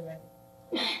speaking to that.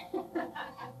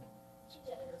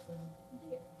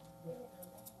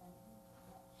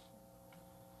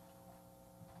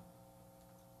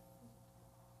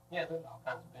 Yeah, there's all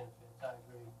kinds of benefits, I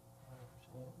agree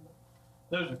 100%.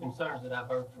 Those are concerns that I've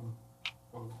heard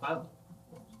from the public.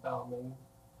 Just call me,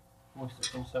 voice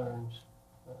their concerns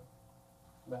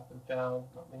about their child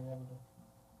not being able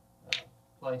to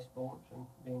play sports and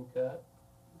being cut.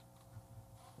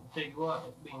 I'll tell you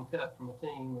what, being cut from a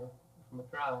team or from a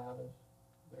tryout is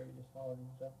very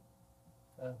disheartening.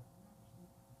 So,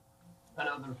 I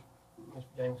know there's,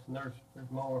 Mr. Jameson,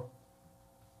 there's more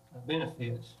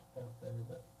benefits out there,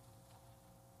 but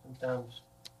sometimes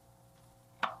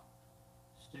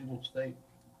students, they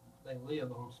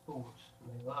live on sports and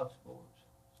they love sports.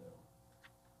 So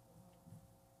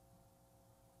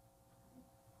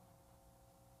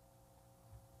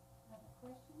Other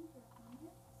questions or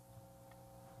comments?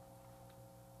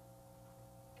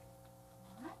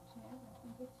 All right, Chad, I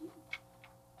think it's you.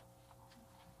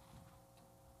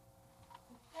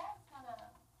 So Chad's gonna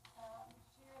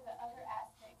share the other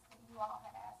aspects that you all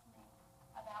had asked me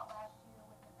about last year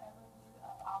with an overview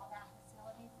of all of our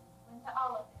facilities. We went to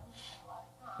all of them, we spent a lot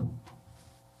of time.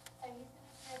 So he's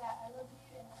gonna share that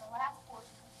overview, and then the last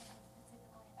portion is gonna be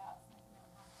specifically about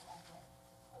Smith Mountain High School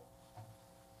athletics.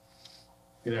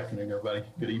 Good afternoon, everybody.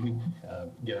 Good evening.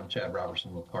 Again, I'm Chad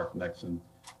Robertson with Park Nexon.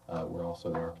 We're also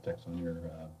the architects on your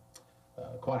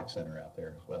aquatic center out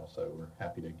there as well. So we're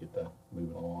happy to get that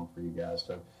moving along for you guys.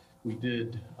 So we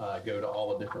did go to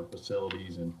all the different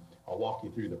facilities, and I'll walk you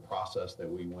through the process that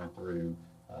we went through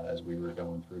as we were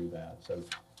going through that. So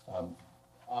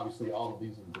obviously all of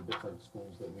these are the different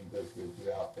schools that we go through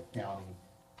throughout the county.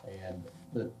 And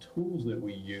the tools that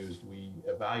we used, we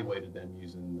evaluated them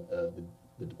using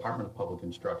the Department of Public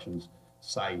Instruction's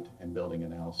site and building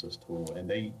analysis tool. And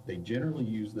they generally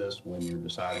use this when you're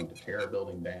deciding to tear a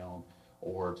building down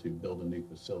or to build a new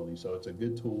facility. So it's a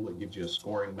good tool. It gives you a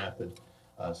scoring method.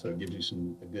 So it gives you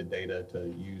some good data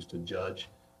to use to judge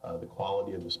the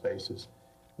quality of the spaces.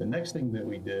 The next thing that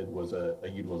we did was a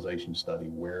utilization study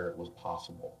where it was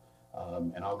possible.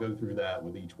 And I'll go through that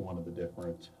with each one of the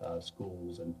different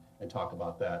schools and talk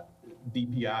about that.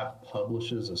 DPI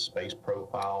publishes a space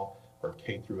profile for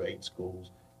K through 8 schools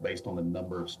based on the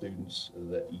number of students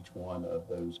that each one of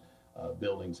those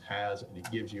buildings has, and it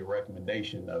gives you a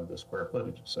recommendation of the square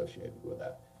footage associated with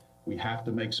that. We have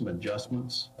to make some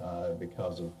adjustments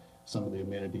because of some of the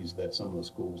amenities that some of the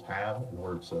schools have in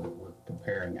order so that we're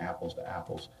comparing apples to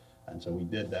apples. And so we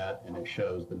did that, and it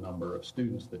shows the number of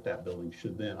students that building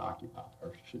should then occupy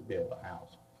or should be able to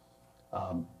house.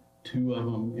 Two of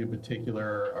them in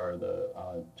particular are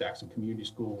the Jackson Community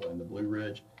School and the Blue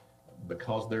Ridge.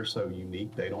 Because they're so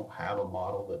unique, they don't have a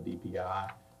model that DPI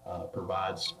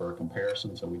provides for a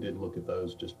comparison. So we did look at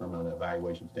those just from an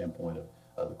evaluation standpoint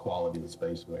of the quality of the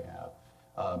space we have.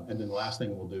 And then the last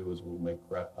thing we'll do is we'll make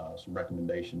some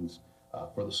recommendations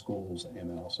for the schools and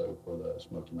then also for the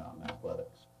Smoky Mountain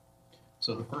Athletics.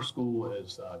 So the first school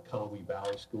is Cullowhee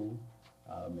Valley School,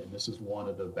 and this is one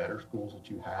of the better schools that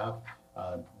you have.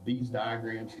 These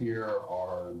diagrams here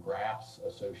are graphs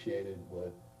associated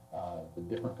with the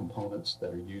different components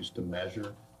that are used to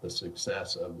measure the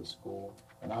success of the school.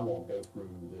 And I won't go through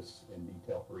this in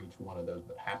detail for each one of those,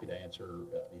 but happy to answer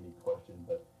any question.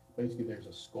 But basically there's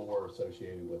a score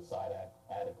associated with site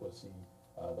adequacy,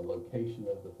 the location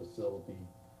of the facility,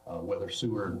 whether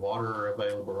sewer and water are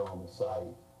available on the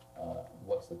site,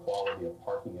 what's the quality of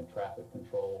parking and traffic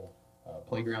control,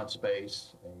 playground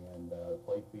space and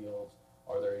play fields,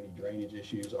 Are there any drainage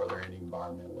issues? Are there any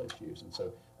environmental issues? And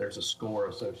so there's a score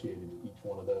associated to each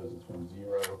one of those. It's from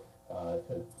 0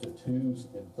 to 2, in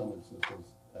some instances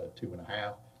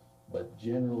 2.5. But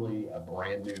generally, a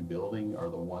brand new building are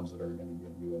the ones that are going to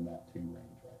give you in that 2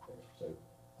 range right there.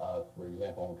 So, for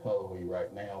example, in Cullowhee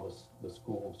right now, the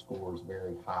school scores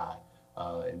very high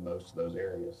in most of those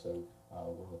areas. So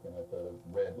we're looking at the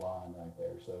red line right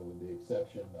there. So with the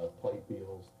exception of play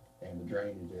fields and the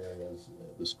drainage areas,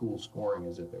 the school scoring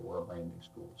as if it were a brand new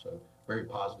school. So very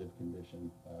positive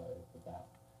condition with that.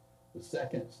 The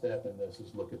second step in this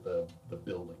is look at the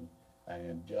building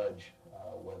and judge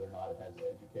whether or not it has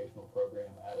educational program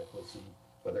adequacy,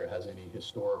 whether it has any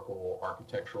historical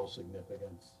architectural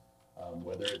significance,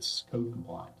 whether it's code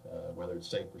compliant, whether it's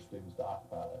safe for students to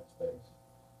occupy that space.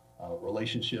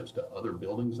 Relationships to other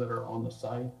buildings that are on the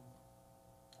site,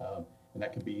 and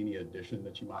that could be any addition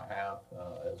that you might have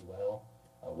as well,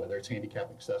 whether it's handicap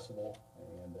accessible,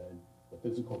 and then the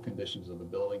physical conditions of the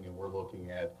building, and we're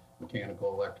looking at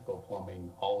mechanical, electrical,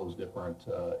 plumbing, all those different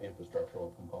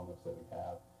infrastructural components that we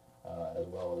have, as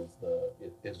well as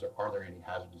are there any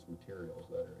hazardous materials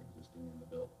that are existing in the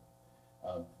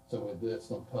building. So with this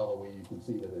on Cullowhee, you can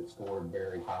see that it scored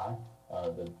very high.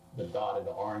 The dotted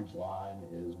orange line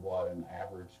is what an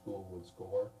average school would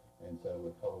score. And so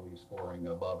with Cullowhee scoring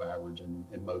above average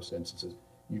in most instances,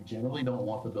 you generally don't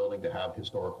want the building to have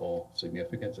historical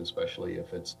significance, especially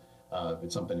if it's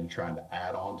something you're trying to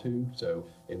add on to. So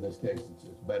in this case, it's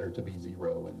better to be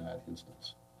 0 in that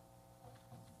instance.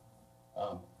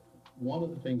 One of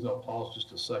the things I'll pause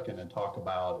just a second and talk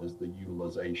about is the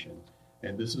utilization.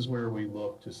 And this is where we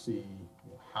look to see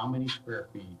how many square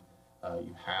feet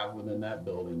you have within that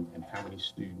building and how many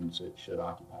students it should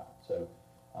occupy. So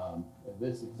in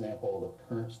this example, the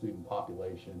current student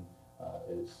population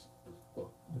the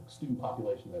student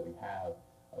population that we have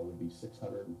would be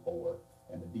 604,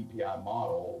 and the DPI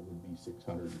model would be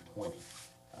 620.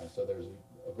 So there's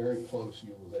a very close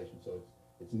utilization. So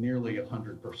it's nearly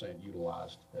 100%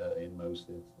 utilized in most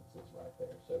instances right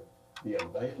there. So the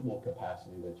available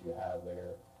capacity that you have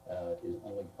there is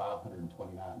only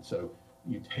 529. So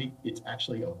it's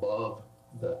actually above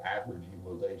the average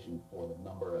utilization for the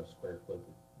number of square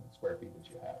feet that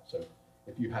you have. So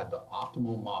if you had the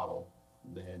optimal model,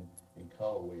 then in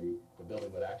Cullowhee, the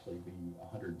building would actually be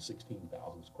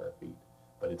 116,000 square feet,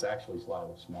 but it's actually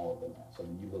slightly smaller than that. So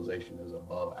the utilization is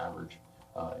above average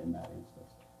in that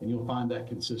instance. And you'll find that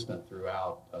consistent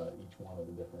throughout each one of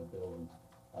the different buildings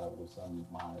with some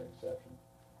minor exceptions.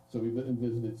 So we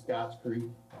visited Scotts Creek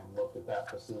and looked at that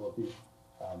facility.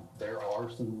 There are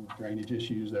some drainage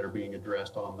issues that are being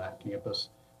addressed on that campus,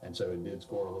 and so it did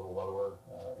score a little lower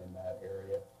in that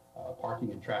area.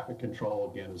 Parking and traffic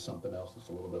control, again, is something else that's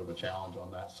a little bit of a challenge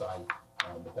on that site,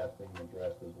 but that's being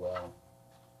addressed as well.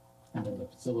 And then the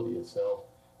facility itself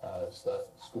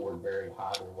scored very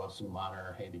high. There was some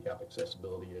minor handicap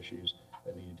accessibility issues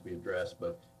that needed to be addressed,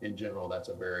 but in general, that's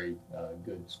a very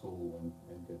good school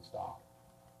and good stock.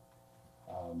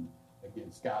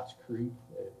 Again, Scotts Creek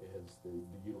is the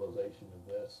utilization of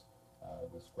this.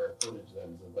 The square footage that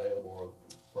is available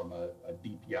from a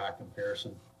DPI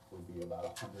comparison would be about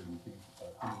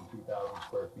 102,000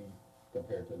 square feet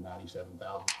compared to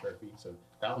 97,000 square feet. So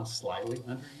that one's slightly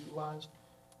underutilized.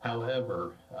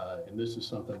 However, and this is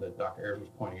something that Dr. Ayers was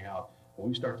pointing out, when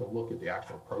we start to look at the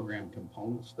actual program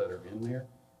components that are in there,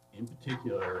 in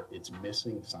particular, it's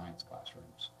missing science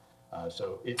classrooms.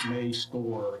 So it may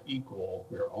score equal,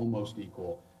 or almost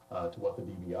equal, to what the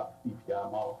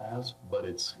DPI model has, but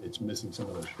it's missing some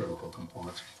of those critical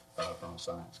components from a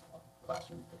science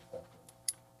classroom perspective.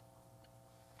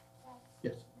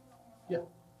 Yes. Yeah.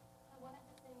 One of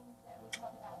the things that we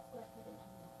talked about square footage,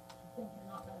 I think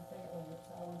you're not gonna say it later,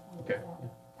 so I want to point Okay. this out.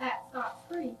 At Scotts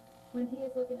Creek, when he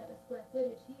is looking at the square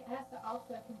footage, he has to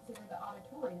also consider the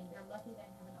auditorium. They're lucky they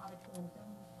have an auditorium. So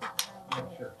we speak to that a little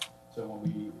bit. Sure. So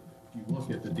if you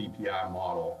look at the DPI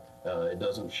model, it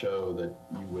doesn't show that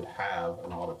you would have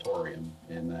an auditorium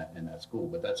in that school,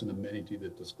 but that's an amenity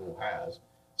that the school has.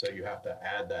 So you have to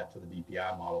add that to the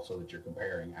DPI model so that you're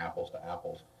comparing apples to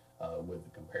apples with the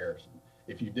comparison.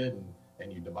 If you didn't,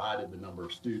 and you divided the number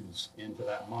of students into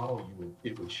that model,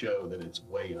 it would show that it's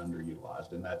way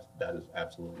underutilized, and that is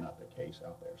absolutely not the case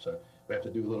out there. So we have to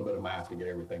do a little bit of math to get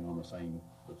everything on the same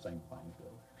playing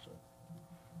field there. So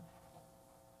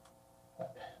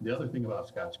the other thing about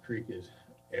Scotts Creek is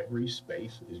every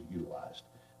space is utilized.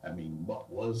 I mean, what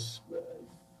was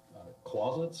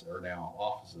closets are now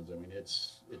offices. I mean,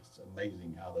 it's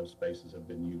amazing how those spaces have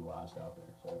been utilized out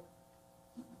there. So.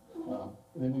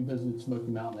 And then we visited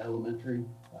Smoky Mountain Elementary.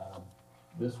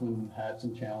 This one had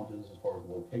some challenges as far as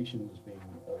location as being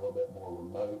a little bit more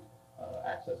remote,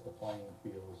 access to playing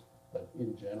fields, but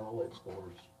in general, it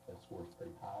scores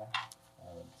pretty high.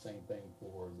 Same thing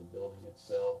for the building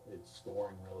itself. It's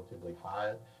scoring relatively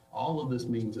high. All of this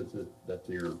means that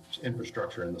your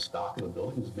infrastructure and the stock of the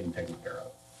building is being taken care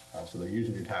of. So they're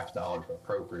using your tax dollars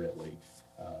appropriately.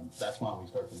 That's why we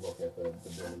start to look at the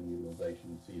building utilization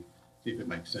and see if it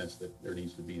makes sense that there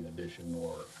needs to be an addition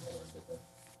or a different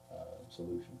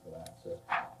solution for that. So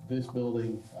this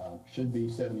building should be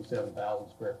 77,000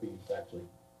 square feet. It's actually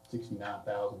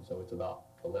 69,000, so it's about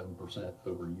 11%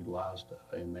 overutilized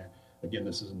in there. Again,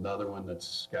 this is another one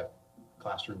that's got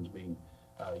classrooms being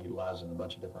utilized in a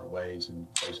bunch of different ways in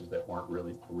places that weren't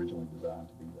really originally designed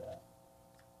to be that.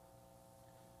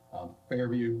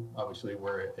 Fairview, obviously,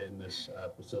 we're in this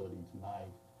facility tonight.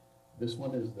 This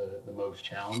one is the most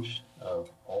challenged of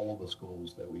all of the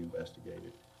schools that we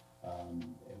investigated. And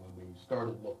when we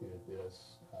started looking at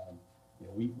this,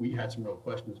 we had some real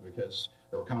questions because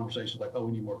there were conversations like, oh,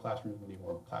 we need more classrooms, we need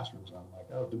more classrooms. And I'm like,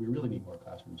 oh, do we really need more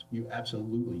classrooms? You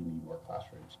absolutely need more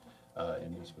classrooms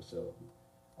in this facility.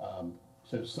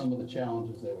 So some of the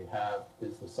challenges that we have,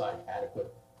 is the site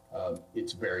adequate?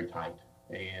 It's very tight.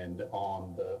 And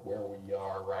on where we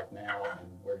are right now and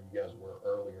where you guys were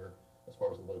earlier, as far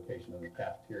as the location of the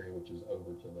cafeteria, which is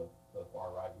over to the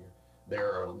far right here, there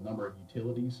are a number of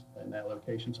utilities in that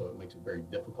location, so it makes it very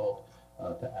difficult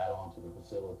to add on to the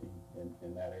facility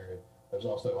in that area. There's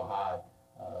also a high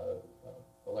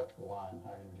electrical line,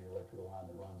 high energy electrical line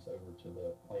that runs over to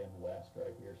the plan west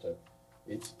right here. So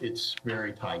it's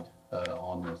very tight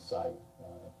on this site.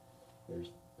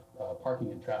 There's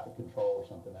parking and traffic control or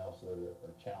something else that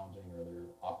are challenging, or they're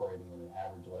operating at an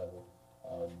average level.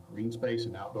 Green space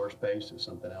and outdoor space is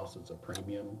something else that's a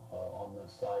premium on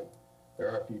this site. There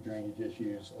are a few drainage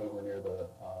issues over near the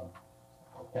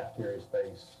cafeteria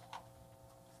space.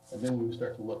 And then when we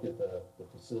start to look at the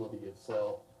facility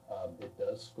itself, it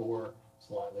does score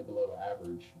slightly below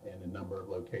average in a number of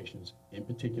locations, in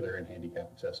particular in handicap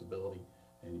accessibility.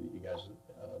 And you guys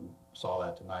saw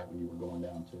that tonight when you were going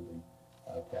down to the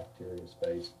cafeteria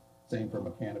space. Same for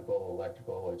mechanical,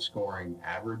 electrical, it's scoring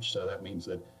average. So that means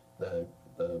that the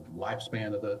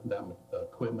lifespan of that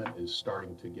equipment is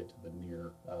starting to get to the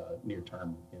near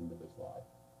term end of its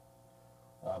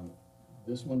life.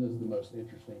 This one is the most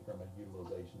interesting from a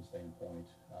utilization standpoint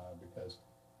because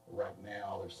right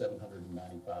now there's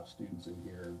 795 students in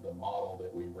here. The model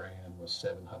that we ran was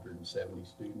 770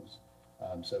 students.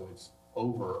 So it's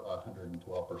over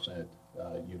 112%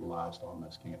 utilized on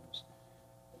this campus.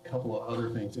 A couple of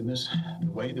other things in this, the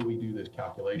way that we do this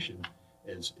calculation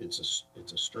is it's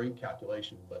a straight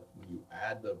calculation, but when you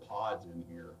add the pods in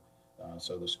here,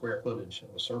 so the square footage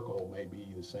of a circle may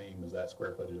be the same as that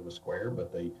square footage of a square,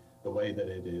 but the way that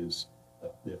it is,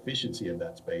 the efficiency of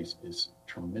that space is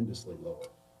tremendously lower.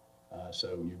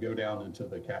 So you go down into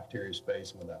the cafeteria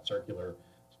space, and with that circular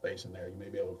space in there, you may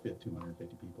be able to fit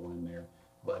 250 people in there,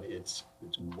 but it's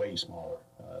way smaller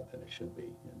than it should be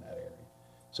in that area.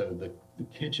 So the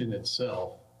kitchen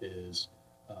itself is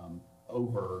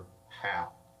over half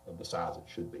of the size it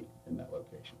should be in that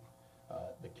location.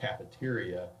 The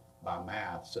cafeteria, by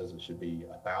math, says it should be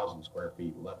 1,000 square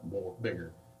feet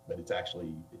bigger, but it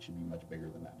should be much bigger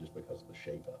than that just because of the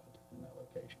shape of it in that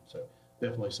location. So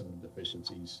definitely some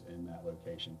deficiencies in that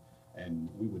location, and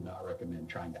we would not recommend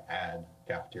trying to add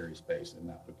cafeteria space in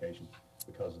that location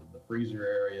because of the freezer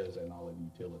areas and all the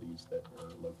utilities that are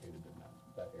located in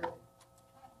that area.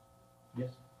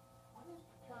 Yes? What is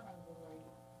the turnover rate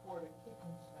for the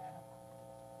kitchen staff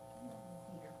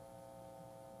here?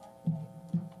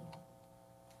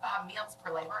 Meals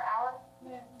per labor hour?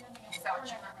 Is that what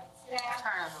you're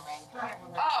turnover rate?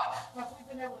 Oh, Have we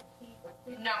been able to keep a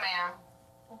kitchen? no, ma'am.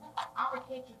 I'm a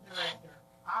kitchen director.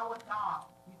 I would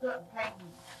not. You couldn't pay me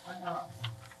enough to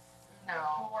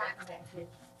No, work in that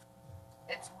kitchen.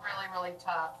 it's really, really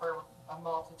tough for a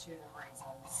multitude of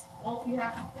reasons. Well, you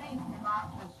have to think, you're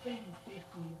not just feeding 50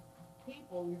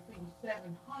 people, you're feeding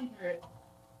 700,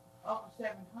 over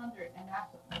 700, and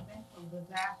that's a mental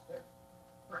disaster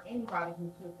for anybody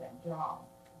who took that job.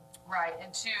 Right,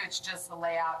 and two, it's just the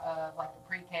layout of like the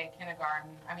pre-K,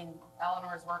 kindergarten. I mean,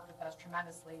 Eleanor's worked with us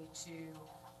tremendously to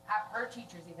have her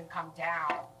teachers even come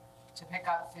down to pick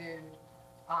up food.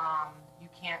 You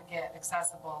can't get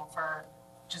accessible for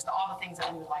just all the things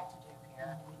that we would like to do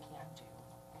here, we can't do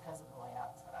because of the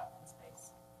layout set up in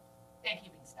space and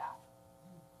keeping staff.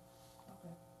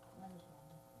 Okay.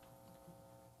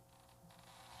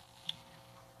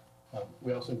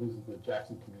 We also visited the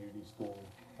Jackson Community School.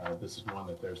 This is one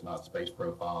that there's not space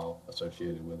profile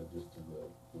associated with it, just to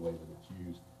the way that it's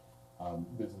used.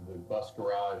 This is the bus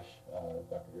garage.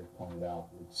 Dr. Eric pointed out,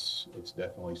 it's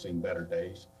definitely seen better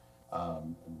days.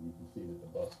 And you can see that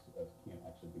the bus can't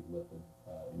actually be lifted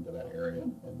into that area.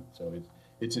 And so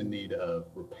it's in need of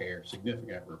repair,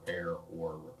 significant repair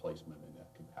or replacement, and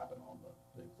that could happen on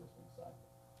the existing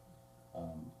site.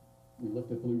 We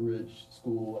looked at Blue Ridge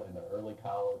School and the early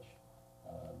college.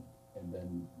 And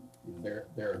then there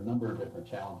are a number of different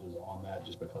challenges on that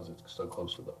just because it's so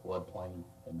close to the floodplain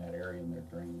in that area and their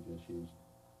drainage issues.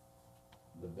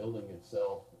 The building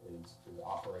itself is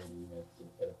operating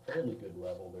at a fairly good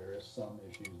level. There is some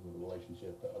issues with the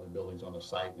relationship to other buildings on the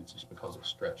site. It's just because it's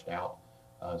stretched out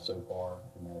so far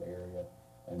in that area.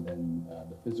 And then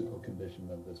the physical condition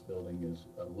of this building is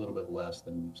a little bit less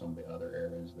than some of the other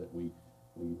areas that we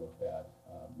looked at.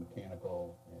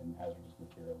 Mechanical and hazardous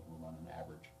materials were running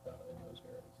average in those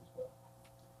areas as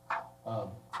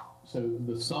well. So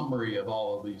the summary of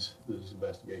all of these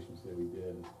investigations that we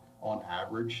did is, on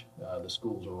average, the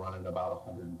schools are running about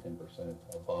 110%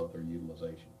 above their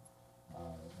utilization.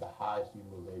 The highest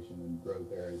utilization and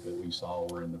growth areas that we saw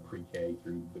were in the pre-K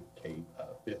through the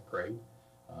fifth grade.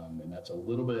 And that's a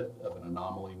little bit of an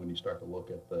anomaly when you start to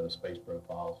look at the space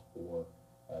profiles for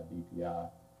DPI.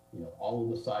 All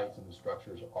of the sites and the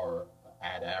structures are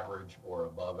at average or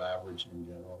above average in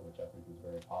general, which I think is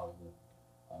very positive.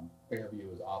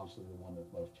 Fairview is obviously the one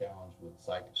that's most challenged with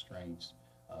site constraints,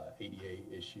 ADA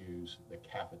issues, the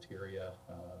cafeteria,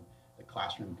 the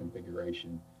classroom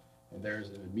configuration. And there's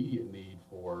an immediate need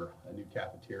for a new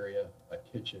cafeteria, a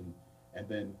kitchen, and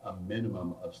then a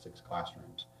minimum of 6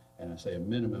 classrooms. And I say a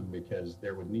minimum because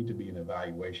there would need to be an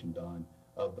evaluation done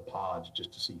of the pods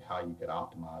just to see how you could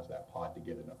optimize that pod to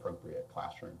get an appropriate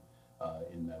classroom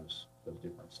in those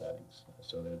different settings.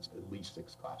 So that it's at least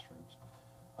 6 classrooms.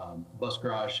 Bus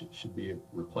garage should be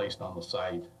replaced on the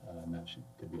site, and that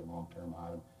could be a long-term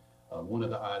item. One of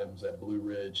the items at Blue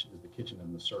Ridge is the kitchen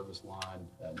and the service line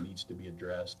needs to be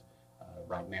addressed.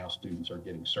 Right now, students are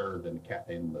getting served in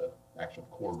the actual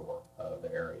corridor of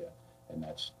the area, and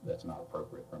that's not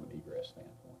appropriate from an egress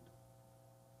standpoint.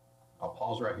 I'll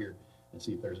pause right here and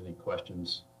see if there's any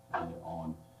questions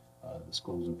on the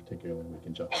schools in particular, and we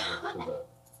can jump over to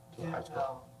the high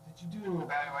school. Did you do an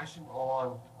evaluation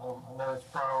on, I know it's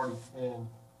priority 10,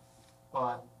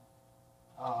 but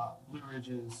Blue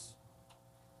Ridge's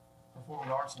performing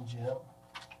arts and gym?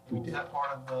 Was that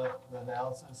part of the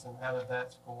analysis, and how did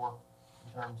that score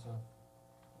in terms of?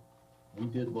 We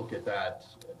did look at that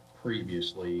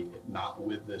previously, not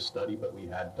with this study, but we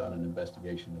had done an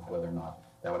investigation of whether or not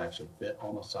that would actually fit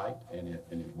on the site, and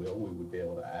it will. We would be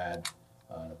able to add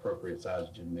an appropriate size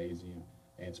gymnasium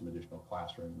and some additional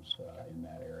classrooms in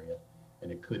that area.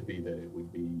 And it could be that it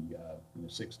would be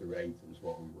 6th through 8th is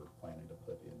what we were planning to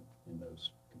put in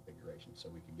those configurations, so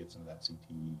we could get some of that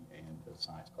CTE and the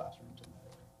science classrooms in that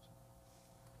area.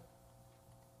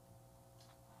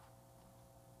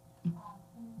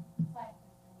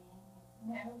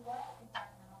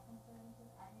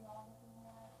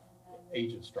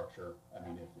 Age of structure. I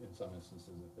mean, if, in some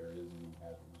instances, if there is any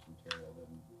hazardous material, then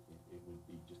it would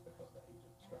be just because of the age of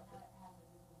the structure.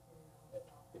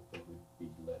 If it would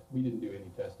be lit. We didn't do any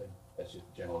testing. That's just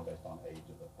generally based on age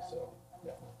of the facility.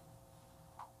 Yeah.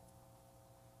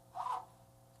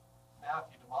 Now,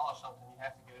 if you demolish something, you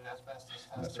have to get it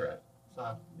asbestos tested. That's right. So,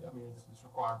 I mean, it's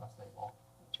required by state law.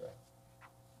 That's right.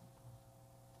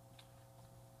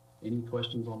 Any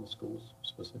questions on the schools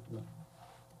specifically?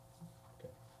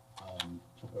 Okay.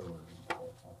 Jump over to what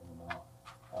we're talking about.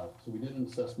 So we did an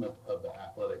assessment of the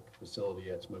athletic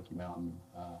facility at Smoky Mountain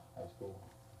High School.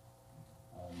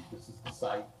 This is the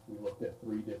site. We looked at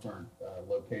 3 different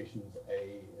locations.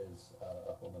 A is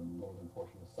up on the northern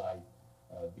portion of the site.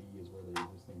 B is where the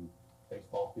existing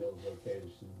baseball field is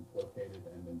located,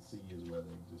 and then C is where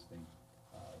the existing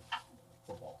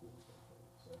football field is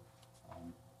located. So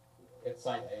at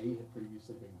site A had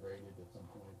previously been graded at some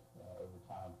point over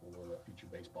time for a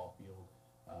future baseball field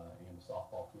and a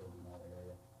softball field in that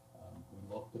area. We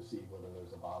looked to see whether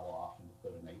there's a viable option to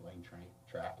put an 8-lane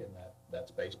track in that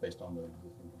space based on the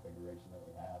existing configuration that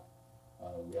we have.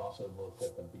 We also looked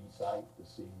at the B site to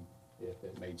see if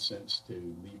it made sense to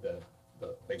leave the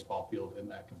baseball field in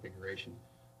that configuration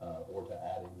or to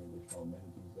add any additional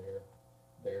amenities there.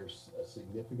 There's a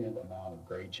significant amount of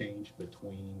grade change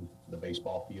between the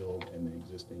baseball field and the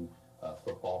existing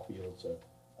football field, so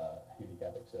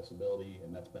handicap accessibility,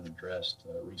 and that's been addressed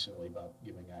recently by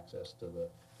giving access to the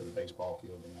baseball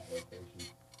field in that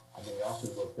location. And then we also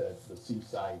looked at the C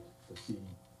site to see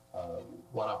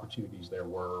what opportunities there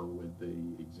were with the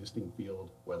existing field,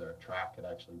 whether a track could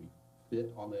actually be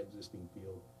fit on the existing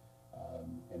field,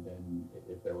 and then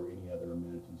if there were any other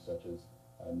amenities such as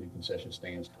new concession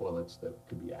stands, toilets that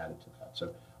could be added to that.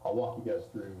 So I'll walk you guys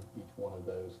through each one of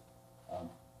those.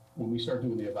 When we start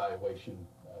doing the evaluation,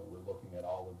 we're looking at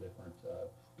all the different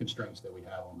constraints that we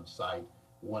have on the site.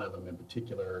 One of them in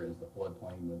particular is the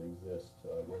floodplain that exists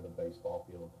where the baseball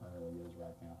field currently is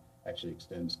right now. Actually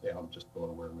extends down just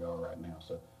below where we are right now.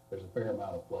 So there's a fair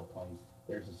amount of floodplain.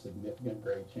 There's a significant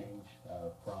grade change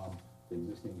from the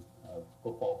existing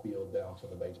football field down to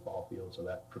the baseball field. So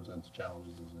that presents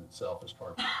challenges in itself as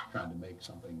far as trying to make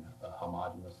something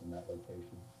homogeneous in that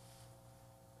location.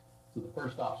 So the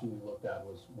first option we looked at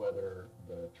was whether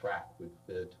the track would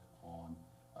fit on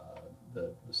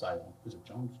the site on, is it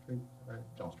Jones Street, right?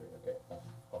 Jones Street, okay.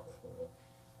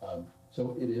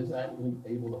 So it is actually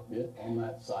able to fit on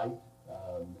that site.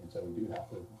 And so we do have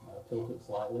to tilt it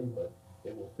slightly, but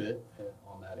it will fit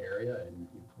on that area, and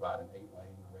you provide an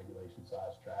 8-lane regulation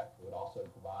size track. It would also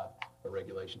provide a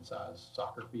regulation size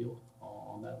soccer field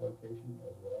on that location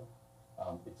as well.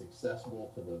 It's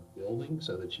accessible to the building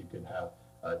so that you could have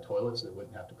toilets that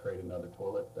wouldn't have to create another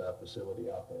toilet facility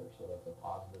out there, so that's a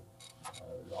positive.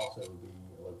 There'd also be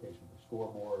a location for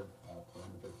scoreboard,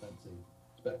 perimeter fencing,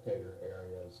 spectator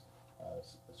areas, a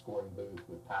scoring booth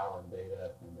with power and data,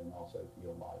 and then also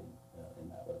field lighting in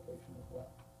that location as well.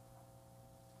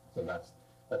 So that's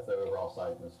the overall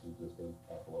site, and this is just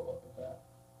a blow up of that.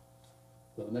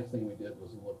 So the next thing we did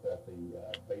was looked at the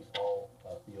baseball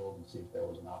field and see if there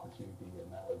was an opportunity in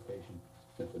that location,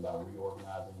 simply by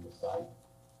reorganizing the site.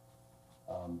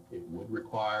 It would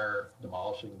require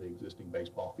demolishing the existing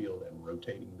baseball field and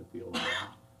rotating the field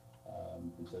around.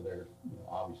 And so there's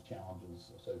obvious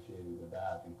challenges associated with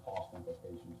that and cost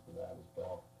implications for that as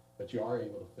well. But you are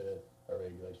able to fit a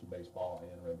regulation baseball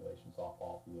and a regulation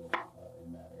softball field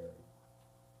in that area.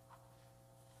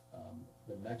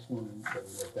 The next one that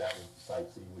we looked at was the Site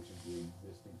C, which is the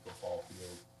existing football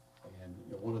field. And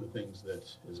one of the things that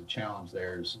is a challenge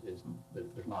there is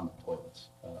that there's not enough toilets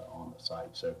on the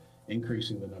site. So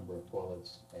increasing the number of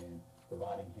toilets and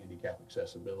providing handicap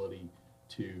accessibility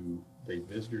to the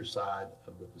visitor side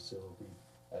of the facility,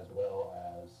 as well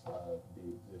as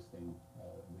the existing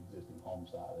home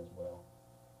side as well.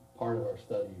 Part of our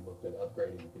study looked at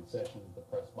upgrading the concessions, the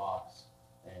press box,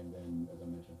 and then, as I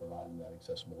mentioned, providing that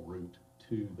accessible route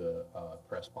to the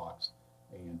press box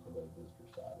and for the visitor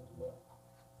side as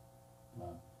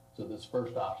well. So this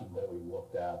first option that we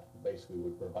looked at basically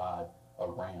would provide a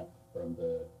ramp from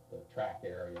the track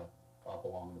area up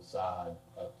along the side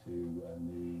up to a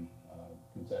new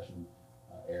concession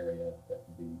area that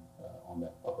would be on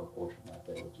that upper portion right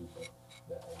there, which is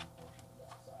the A portion of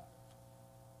that side.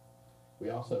 We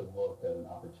also looked at an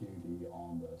opportunity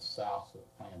on the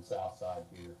planned south side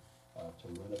here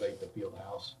to renovate the field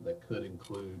house that could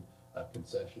include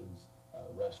concessions,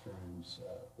 restrooms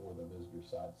for the visitor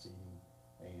side seating,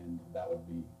 and that would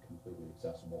be completely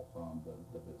accessible from the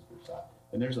visitor side.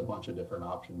 And there's a bunch of different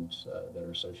options that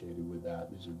are associated with that.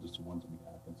 These are just the ones that we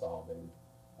kind of consolidated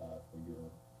for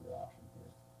your option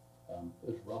here.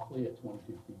 There's roughly at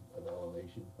 22 feet of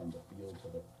elevation from the field to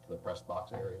the press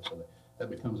box area, so that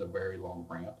becomes a very long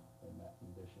ramp in that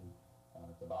condition.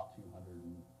 It's about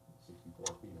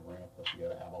 264 feet of ramp, plus you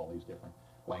got to have all these different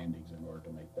landings in order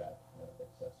to make that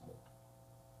accessible.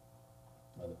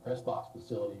 The press box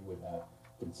facility would have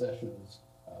concessions,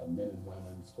 men and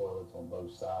women's toilets on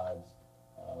both sides,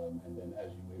 and then as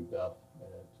you moved up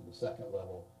to the second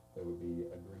level, there would be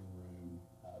a green room.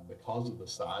 Because of the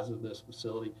size of this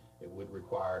facility, it would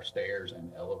require stairs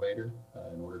and elevator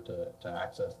in order to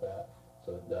access that.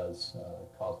 So it does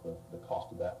cause the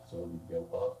cost of that facility to go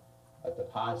up. At the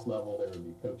highest level, there would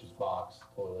be coach's box,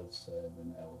 toilets, and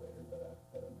then elevator that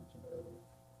I mentioned earlier.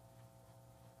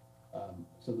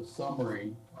 So the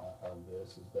summary of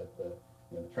this is that the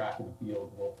track and the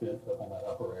field will fit up on that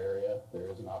upper area. There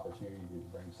is an opportunity to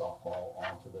bring softball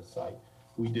onto the site.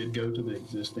 We did go to the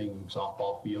existing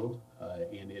softball field,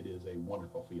 and it is a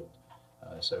wonderful field.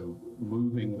 So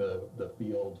moving the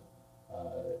field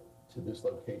to this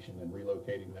location and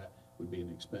relocating that would be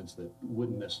an expense that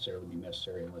wouldn't necessarily be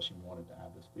necessary unless you wanted to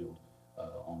have this field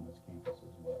on this campus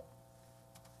as well.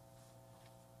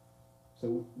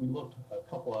 So we looked at a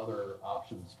couple other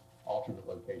options, alternate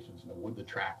locations. Would the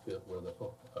track fit where the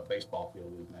baseball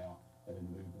field is now, and then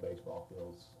move the baseball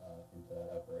fields into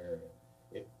that upper area?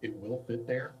 It will fit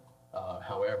there.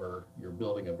 However, you're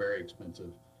building a very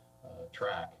expensive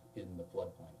track in the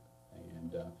floodplain.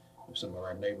 And some of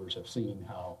our neighbors have seen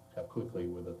how quickly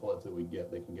with the floods that we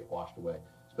get, they can get washed away,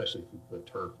 especially if you put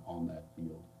turf on that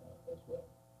field as well.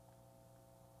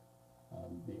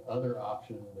 The other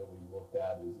option that we looked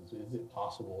at is it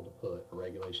possible to put a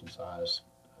regulation size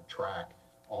track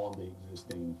on the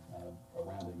existing,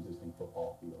 around the existing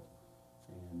football field.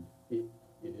 And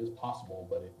it is possible,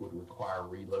 but it would require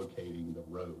relocating the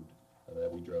road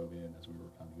that we drove in as we were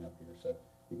coming up here. So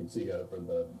you can see over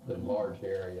the enlarged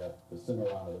area, the center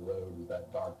line of the road is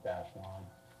that dark dashed line.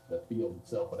 The field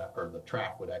itself would, or the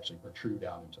track would actually protrude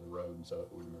out into the road, and so it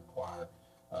would require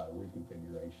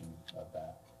reconfiguration of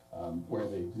that. Where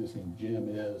the existing gym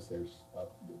is, there's a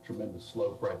tremendous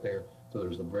slope right there, so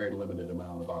there's a very limited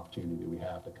amount of opportunity we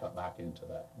have to cut back into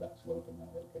that slope in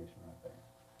that location right there.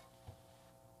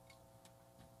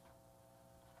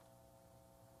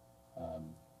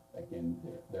 Again,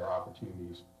 there are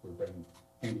opportunities for bringing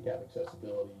handicap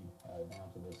accessibility down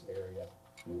to this area.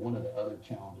 And one of the other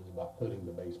challenges about putting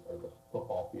the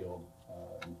football field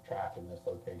and track in this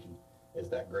location is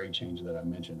that grade change that I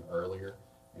mentioned earlier.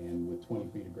 And with 20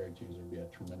 feet of grade change, there'd be a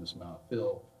tremendous amount of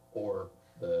fill, or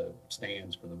the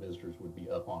stands for the visitors would be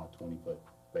up on a 20-foot,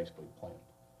 basically, plant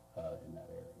in that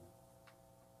area.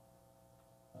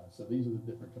 So these are the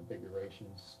different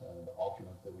configurations, the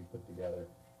alternates that we put together.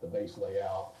 The base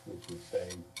layout, which would stay,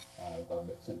 but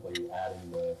simply adding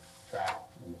the track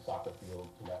and the soccer field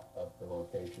to that upper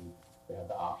location. They have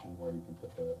the option where you can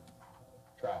put the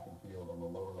track and field on the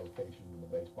lower location with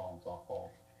the baseball and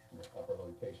softball in the upper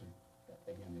location.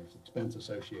 Again, there's expense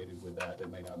associated with that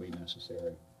that may not be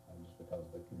necessary, just because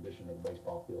the condition of the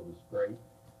baseball field is great,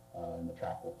 and the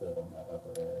track will fit on that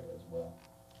upper area as well.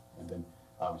 And then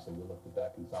obviously we looked at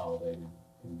that consolidated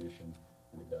condition,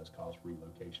 and it does cause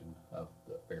relocation of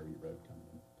the Fairview Road coming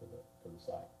into the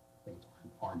site. I think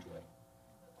it's Orange Way.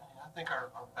 I think our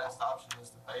best option is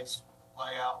the base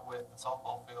layout with the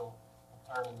softball field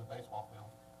turned into baseball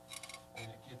field. And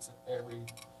it gets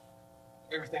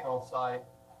everything on site.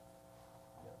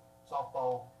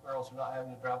 Softball girls are not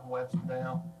having to drive to Webster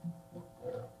down.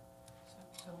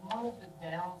 So one of the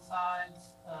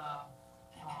downsides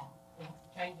in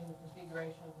changing the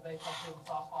configuration of the baseball field and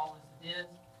softball as it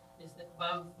is that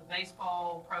both the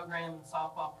baseball program and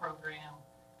softball program,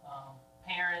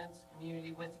 parents,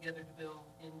 community went together to build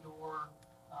indoor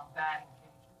batting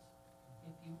cages.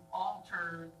 If you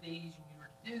alter these and you were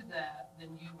to do that, then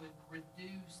you would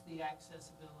reduce the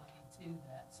accessibility to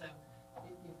that. So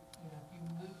if you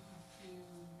move to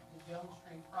the Jones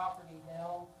Street property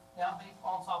now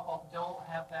baseball and softball don't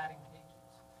have batting cages.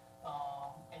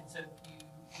 And so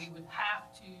we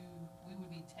would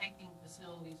be taking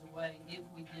facilities away if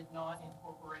we did not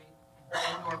incorporate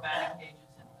indoor batting cages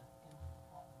in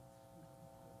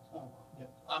the Yeah,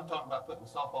 I'm talking about putting the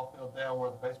softball field down where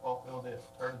the baseball field is,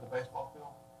 turn to the baseball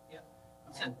field. Yep.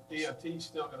 I mean, DOT's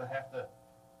still gonna have to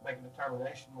make a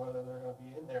determination whether they're gonna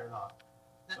be in there or not.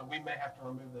 So we may have to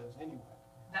remove those anyway.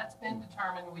 That's been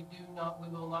determined. We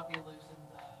will not be losing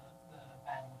the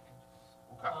batting cages.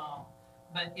 Okay.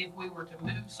 But if we were to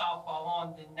move softball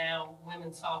on, then now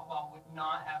women's softball would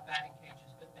not have batting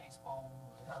cages, but baseball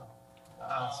would.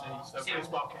 I see. So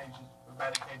baseball cages, or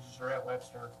batting cages are at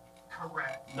Webster.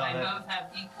 Correct. They Not both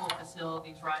have equal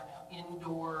facilities right now,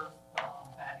 indoor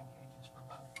batting cages for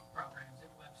both programs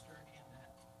at Webster and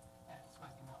at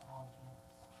Smoky Mountain on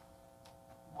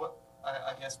campus.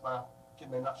 I guess can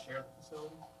they not share the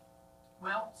facility?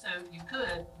 Well, so you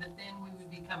could, but then we would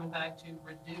be coming back to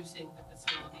reducing the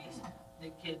facilities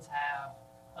that kids have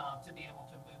to be able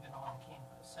to move it on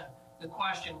campus. So the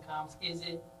question comes, is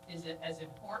it as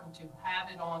important to have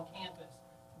it on campus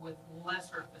with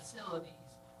lesser facilities,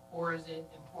 or is it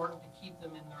important to keep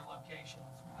them in their locations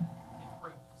with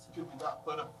improved facilities? Could we not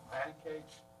put a batting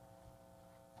cage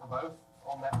for both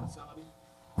on that facility?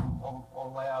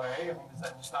 On layout A? I mean, is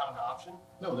that just not an option?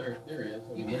 No, there is.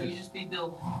 I mean, You just be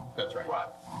building. That's right. Right.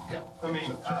 Yeah. I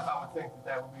mean, I would think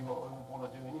that would be what we would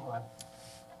want to do anyway.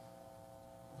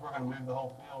 If we're going to move the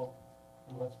whole field,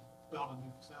 then let's build a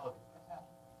new facility.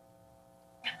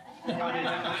 I mean,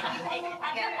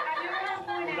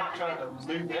 we're not trying to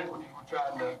move equity, we're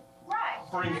trying to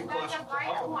bring it closer to That's a great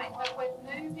home. point, but with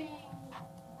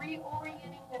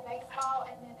reorienting the baseball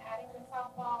and then adding the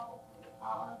softball, We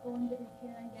are going to be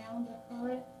tearing down the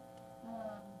current,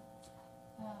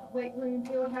 weight room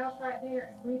field house right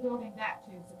there and rebuilding that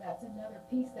too. So that's another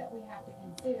piece that we have to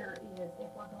consider is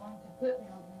if we're going to put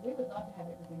them, we would love to have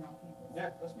everything on campus. Yeah,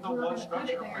 let's If build we're one gonna put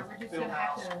it structure there, we're with just field gonna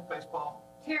have house, to baseball.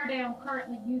 tear down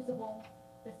currently usable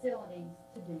facilities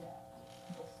to do that.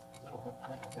 They don't have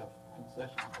to have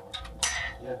concession bars.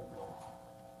 Yeah.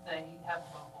 They have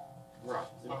mobile. Right,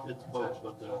 it's both,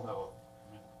 but they'll have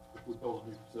if we build a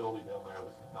new facility down there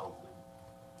that can house the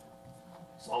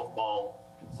softball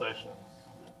concessions,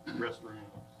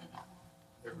 restrooms,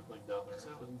 everything down there.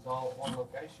 Facilities all at one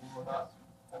location, we're not,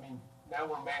 I mean, now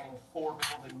we're manning 4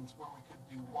 buildings where we could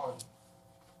do 1.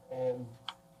 And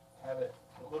have it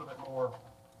a little bit more,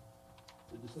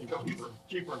 It just seems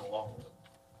cheaper in the long run,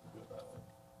 to do it that way,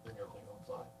 bring everything on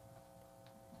site.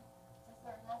 Is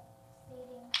there enough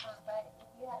seating for, but if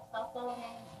you have softball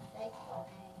games and baseball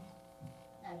games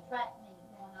and a track meet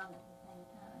going on at the same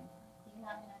time, do you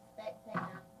have enough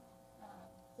spectator,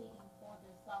 seating for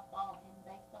the softball and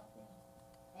baseball teams?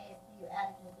 And if you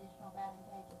added additional batting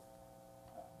cages?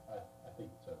 I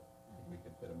think so. I think we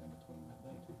could fit them in between the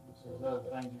two There's facilities. other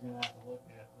things you're gonna have to look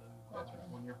at, though. That's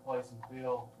right. When you're placing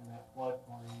field in that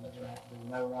floodplain, you're That's gonna have to do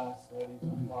no-rise studies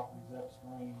on properties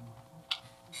upstream.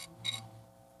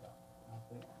 I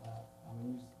think, I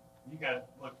mean, you gotta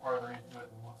look further into it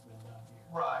than what's been done here.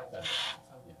 right. That's,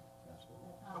 So, yeah,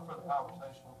 absolutely. but for the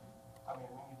conversation, I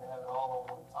mean, we need to have it all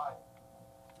on one site.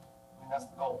 I mean, that's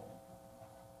the goal.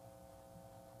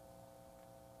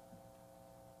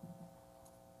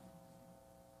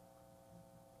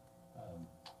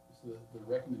 So the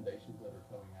recommendations that are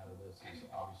coming out of this is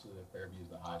obviously that Fairview is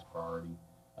the highest priority,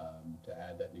 to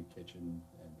add that new kitchen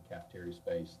and the cafeteria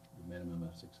space, the minimum of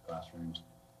 6 classrooms.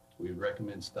 We would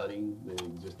recommend studying the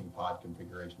existing pod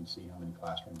configuration, see how many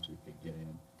classrooms we could get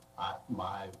in.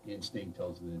 My instinct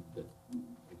tells me that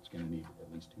it's gonna need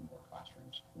at least 2 more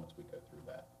classrooms once we go through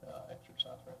that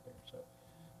exercise right there. So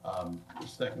the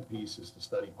second piece is to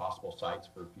study possible sites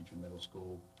for future middle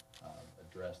school,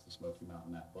 address the Smoky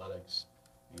Mountain athletics,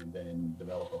 and then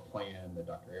develop a plan that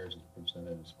Dr. Ayers has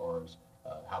presented as far as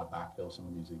how to backfill some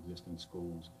of these existing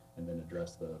schools, and then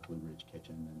address the Blue Ridge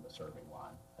kitchen and the serving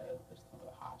line as some of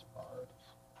the highest priorities.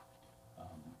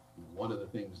 One of the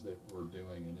things that we're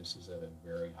doing, and this is at a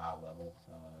very high level,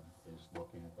 is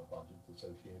looking at the budgets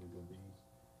associated with these,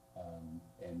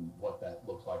 and what that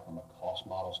looks like from a cost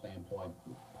model standpoint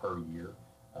per year,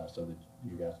 so that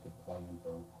you guys could plan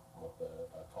for what the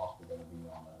costs are going to be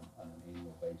on an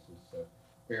annual basis. So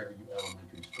Fairview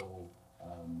Elementary School,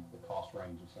 the cost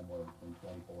range is somewhere between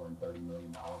 $24 and $30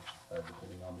 million,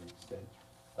 depending on the extent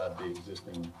of the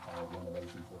existing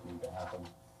renovations that need to happen.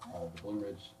 The Blue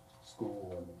Ridge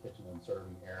School and the kitchen and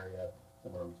serving area,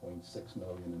 somewhere between $6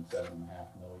 million and $7.5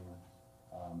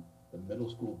 million. The middle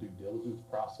school due diligence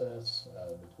process,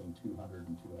 between $200,000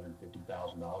 and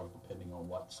 $250,000, depending on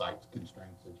what site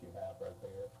constraints that you have right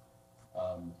there.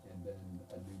 And then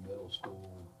a new middle school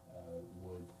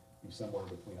would be somewhere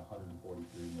between $143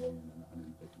 million and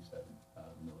 $157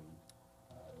 million.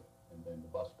 And then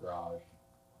the bus garage,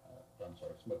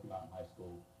 Smoky Mountain High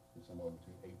School is somewhere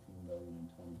between $18 million and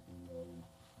 $22 million.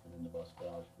 And then the bus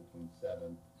garage between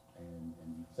 $7.7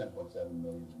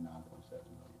 million and $9.7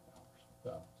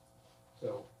 million.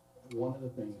 So one of the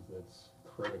things that's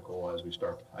critical as we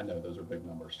start, I know those are big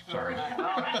numbers, sorry.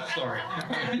 Sorry.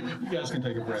 You guys can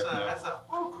take a breath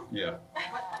now. Yeah.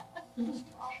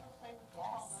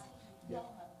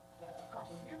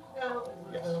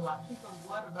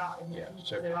 Yeah,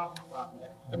 so,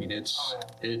 I mean,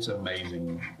 it's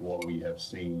amazing what we have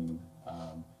seen.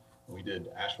 We did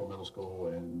Asheville Middle School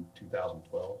in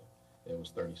 2012. It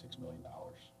was $36 million.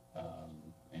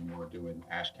 And we're doing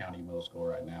Ashe County Middle School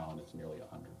right now, and it's nearly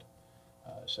 100.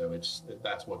 So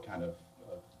that's what kind of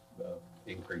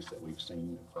increase that we've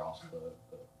seen across the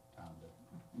time that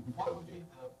What COVID would be hit.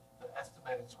 the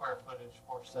estimated square footage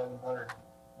for 700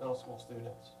 middle school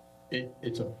students?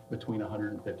 It's between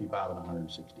 155 and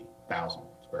 160,000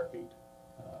 square feet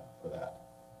for that.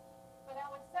 But I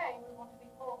would say we want to be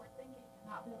forward thinking and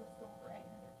not build a school for 800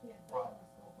 kids, but build a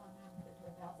school for 900 to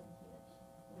 1,000 kids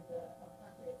with the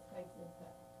appropriate spaces.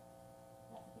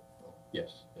 That's a big school.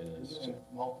 Yes, it is.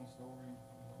 Multi-story.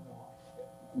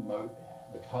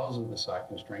 Because of the site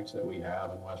constraints that we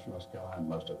have in western North Carolina,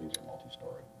 most of these are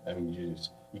multi-story. I mean, you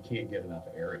can't get enough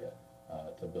area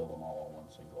to build them all on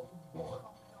one single floor.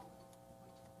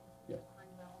 Yeah,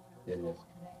 it is.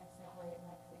 And they have separated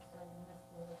like 6 grade and this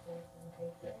floor, 6 and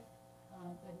 8 grade.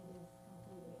 But it is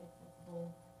completely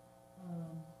accessible,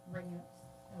 ramps,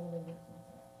 elevators and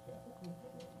stuff. Yeah. It's a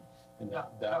beautiful building. And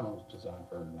that one was designed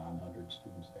for 900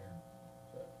 students there.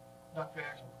 So, Dr.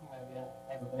 Harrison, you maybe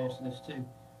I have asked this too.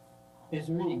 Is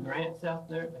there any grants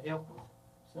out there to help with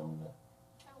some of the?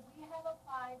 So we have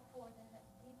applied for the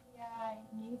DPI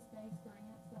needs-based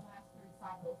grants the last 3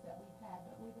 cycles that we've had,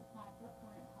 but we've applied for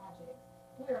current projects.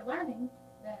 We are learning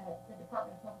that the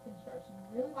Department of Public Instruction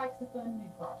really likes to fund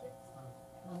new projects.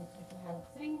 If you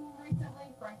haven't seen recently,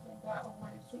 Franklin got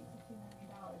awarded $62 million.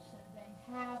 So they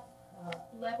have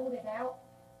leveled it out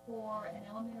for an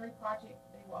elementary project.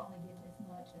 They will only give this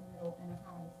much, a middle and a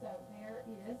high. So there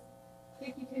is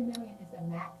 $52 million is the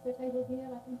max that they will give.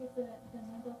 I think it's the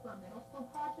number for a middle school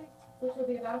project, which will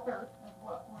be about a third of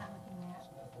what we're looking at.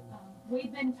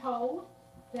 We've been told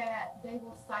that they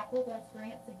will cycle those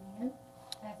grants again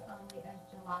as early as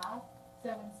July.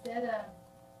 So instead of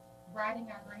writing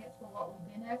our grants for what we've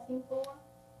been asking for,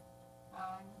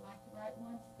 I would like to write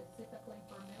one specifically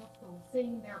for middle school,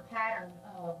 seeing their pattern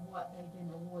of what they've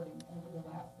been awarding over the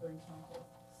last 3 cycles.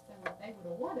 So if they would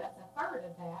award us a third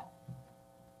of that,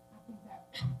 I think that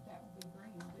would be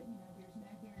grand, but there's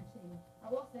no guarantee. I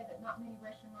will say that not many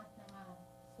Western North Carolina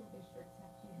school districts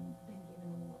have been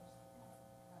given awards.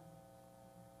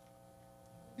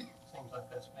 Seems like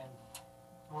that's been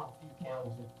one of the few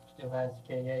counties that still has the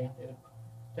K-8. They'll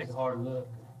take a hard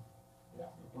look.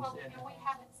 Well, Consider. and we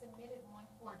haven't submitted one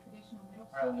for a traditional middle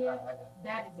Right, school yet. I got it.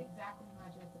 That is exactly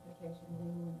my justification,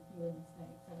 being one of the few in the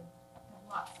state. So I have a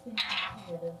lot spinning in my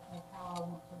head of how I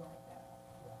want to write that.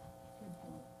 Good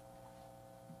point.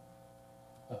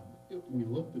 We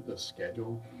looked at the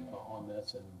schedule on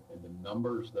this, and the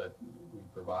numbers that we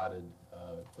provided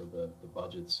for the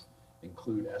budgets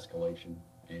include escalation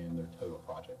and their total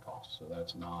project costs. So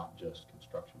that's not just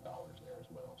construction dollars there as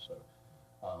well. So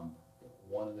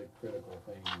one of the critical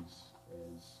things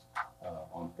is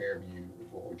on Fairview,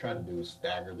 what we try to do is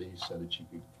stagger these so that you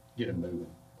could get them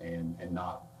moving and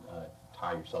not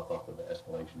tie yourself up with the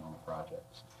escalation on the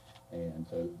projects. And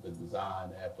so the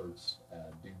design efforts,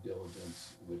 due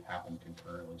diligence would happen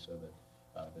concurrently so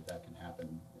that that can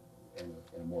happen in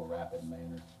a more rapid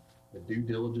manner. The due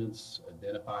diligence,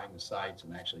 identifying the sites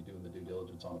and actually doing the due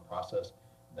diligence on the process,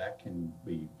 that can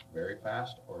be very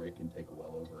fast, or it can take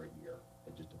well over a year.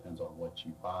 It just depends on what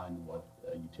you find, what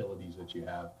utilities that you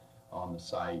have on the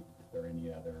site, if there are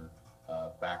any other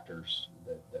factors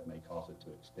that may cause it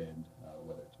to extend,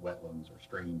 whether it's wetlands or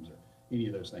streams or any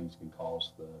of those things can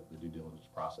cause the due diligence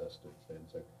process to extend.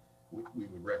 So we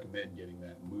would recommend getting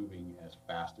that moving as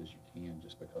fast as you can,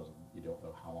 just because you don't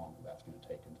know how long that's going to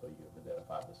take until you've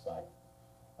identified the site.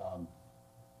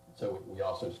 So we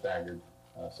also staggered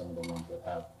some of the ones that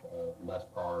have less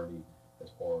priority as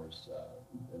far as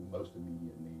the most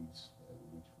immediate needs,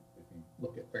 which if you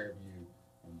look at Fairview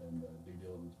and then the due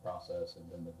diligence process and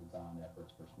then the design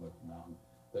efforts for Smoky Mountain,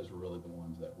 those are really the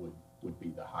ones that would be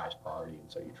the highest priority. And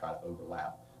so you try to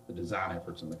overlap the design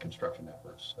efforts and the construction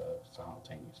efforts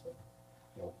simultaneously.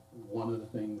 One of the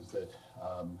things that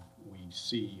we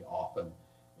see often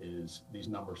is these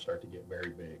numbers start to get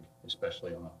very big,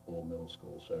 especially on a full middle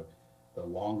school. So the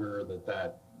longer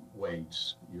that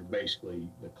waits, you're basically,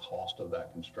 the cost of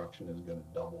that construction is going to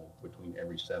double between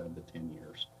every 7 to 10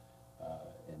 years.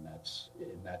 And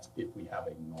that's if we have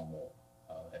a normal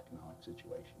economic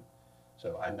situation.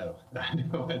 So I know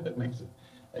that makes it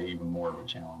even more of a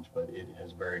challenge, but it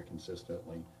has very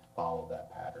consistently followed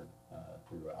that pattern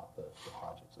throughout the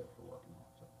projects that we're working on.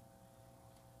 So.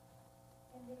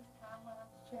 And these timelines,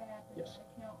 Chad, does Yes. that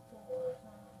account for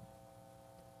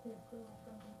the approval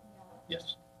from DPI?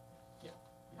 Yes.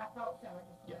 I thought so. I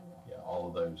just Yeah. wondered. Yeah. All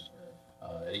of those.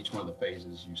 At each one of the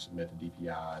phases, you submit to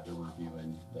DPI. They're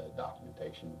reviewing the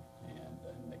documentation and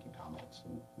making comments,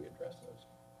 and we address those.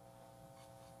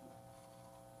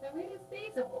 So it is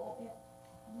feasible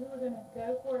if you were going to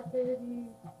go for a Fairview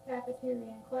cafeteria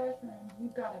and classroom.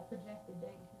 You've got a projected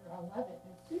date here. I love it.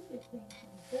 It's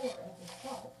 2/15/24 as a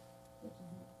start, which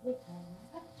is next week.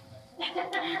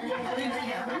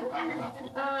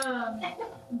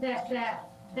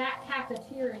 That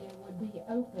cafeteria would be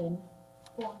open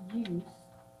for use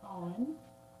on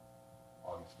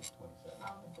August the 27th.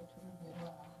 August the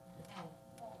 27th.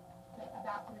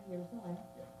 About 3 years away.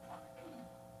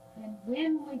 And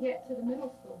when we get to the middle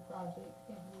school project,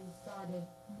 if we started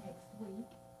next week,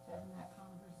 having that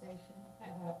conversation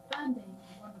about funding,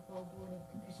 the wonderful Board of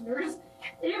Commissioners,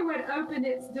 it would open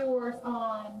its doors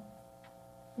on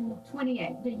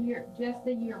 28, the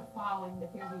year following the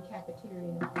Fairview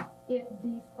cafeteria, if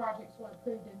these projects were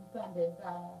approved and funded by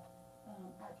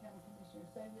our county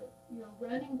commissioners. So you're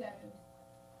running those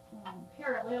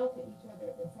parallel to each other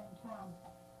at the same time.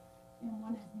 And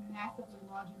one is massively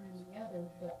larger than the other,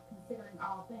 but considering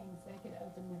all things, they could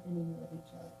open within a year of each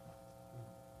other.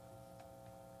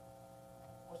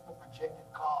 What's the projected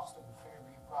cost of the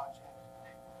Fairview project?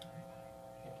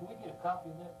 Can we get a copy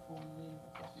of that before we leave?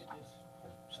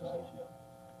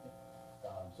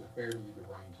 So Fairview, the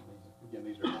range, and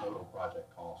these are total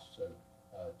project costs, so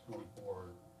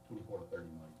 24 to 30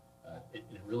 million.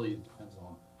 It really depends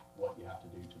on what you have to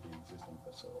do to the existing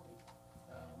facility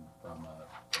from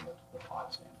the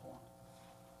pod standpoint.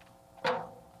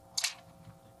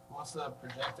 What's the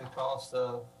projected cost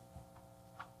of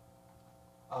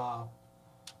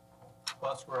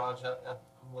bus garage?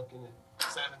 I'm looking at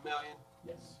 7 million.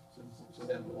 Yes, so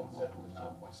 7.7 to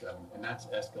 9.7, and that's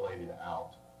escalated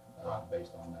out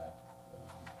based on that,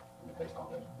 based on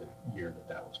the year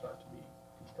that will start to be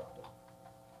constructed.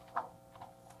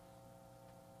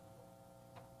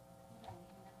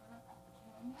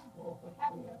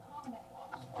 Happy to accommodate.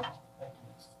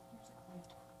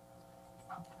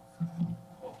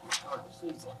 Hard to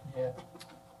see, so. Yeah.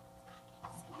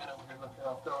 Been over here looking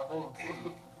after our things.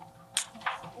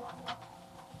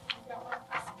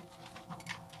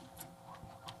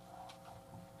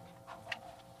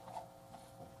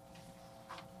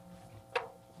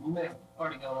 You may have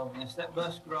already gone over this. That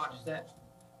bus garage, is that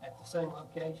at the same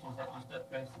location? Is that just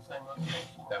upgrades to the same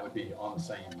location? That would be on the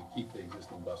same, you keep the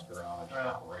existing bus garage Right.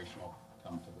 operational,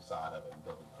 come to the side of it and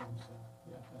build it.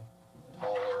 Yeah.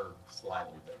 Taller,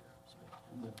 slightly bigger.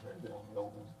 And then tear down the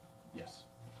old ones. Yes.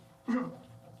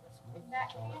 That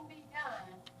can be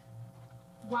done.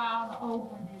 While the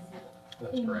old one is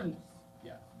That's in correct. use.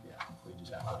 Yeah, yeah. We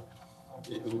just have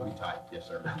to, it would be tight, yes,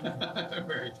 sir.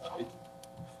 Very tight.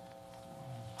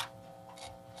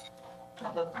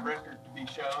 I'd let the record to be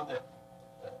shown that,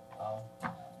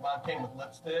 mine came with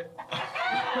lipstick.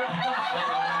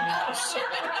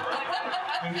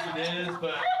 Whose it is,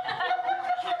 but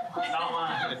not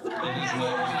mine.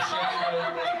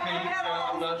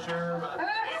 I'm not sure, but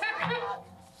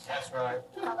that's right.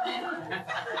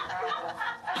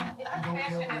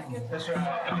 That's right.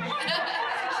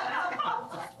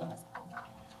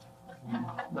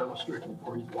 That was strictly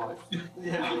for his wife.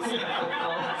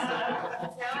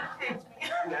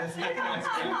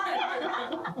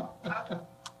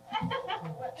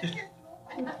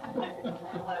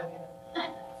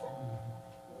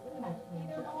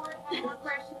 Either board have more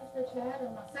questions for Chad or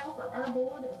myself or our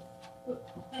board or?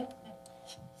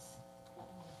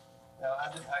 No,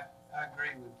 I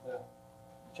agree with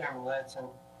Chairman Ledson.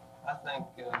 I think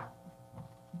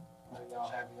maybe y'all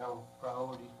have your own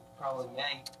priorities, probably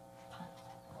 8.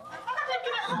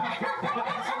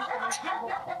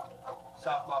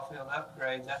 Softball field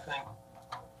upgrades, I think,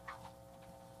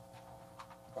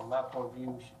 from my point of view,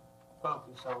 we should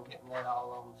focus on getting that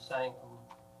all on the same,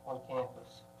 on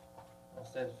campus,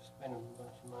 instead of spending a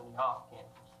bunch of money off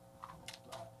campus.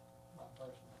 That's my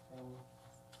personal opinion.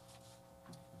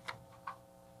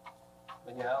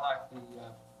 But yeah, I like the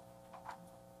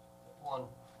one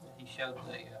that he showed,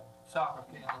 the soccer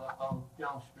field up on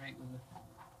Jones Street with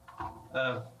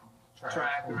the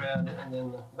track around it, and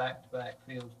then the back-to-back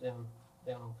fields down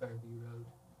on Fairview Road,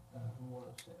 107.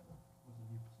 Was a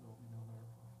new facility down there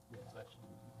for concessions.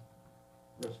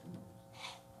 Restrooms.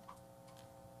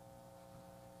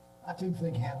 I too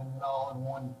think having it all in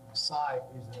one site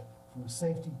is from a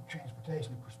safety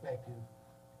transportation perspective,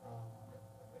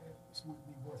 it's going to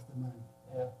be worth the money.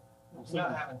 Yeah. It's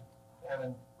not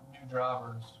having new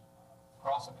drivers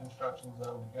cross a construction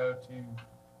zone to go to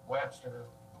Webster,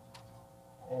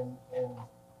 and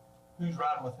who's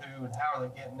riding with who and how are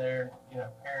they getting there,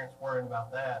 parents worrying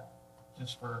about that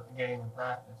just for a game and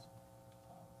practice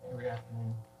every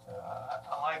afternoon. So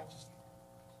I like just,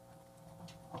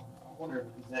 I wonder,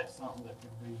 is that something that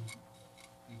could be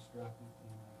constructed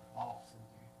in the off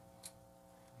season?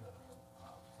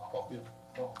 Softball field?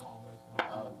 Softball,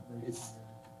 basically. It's-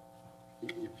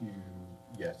 If you,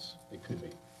 yes, it could be.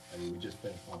 I mean, we just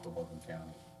finished one for Morgan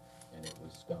County, and it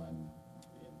was done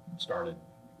and started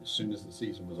as soon as the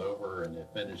season was over, and it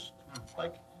finished,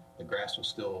 like, the grass was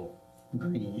still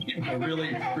green,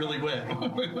 really, really wet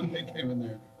when they came in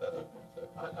there.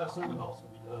 I assume it also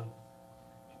be done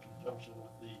in conjunction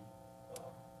with the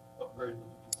upgrade of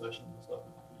the concessions and stuff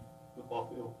at the football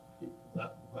field.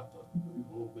 That will have to move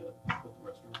a little bit, put the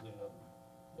restrooms in,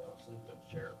 obviously, you have to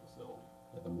share a facility.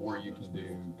 The more you can do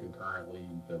concurrently,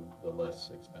 the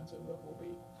less expensive it will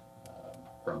be.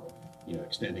 From,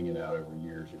 extending it out over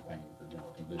years, you're paying for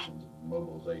general conditions and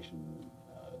mobilization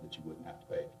that you wouldn't have to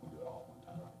pay if you do it all at one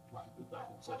time. Right. Put that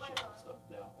concession and stuff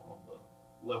down on the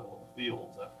level of the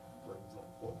fields, that brings them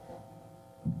forward.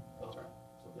 That's right.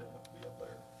 So they have to be up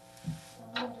there.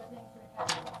 One of the things we have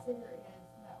to consider is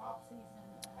the off-season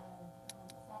of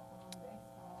softball and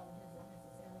baseball doesn't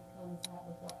necessarily coincide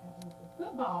with what happens with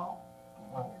football. And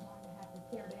if you're going to have to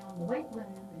tear down the weight room,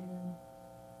 and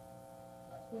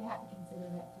we have to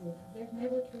consider that too. Because there's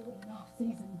never truly an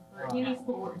off-season for any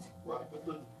sport. Right, but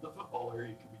the football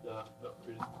area can be done,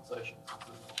 upgraded concessions, since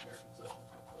there's no shared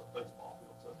concessions with the baseball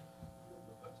field, so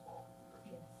the baseball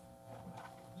configuration.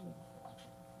 Yes.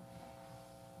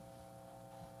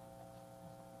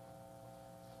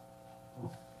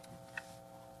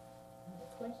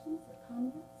 Other questions or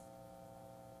comments?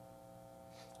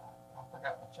 I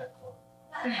forgot my checkbook.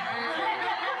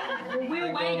 We'll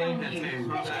wait on you.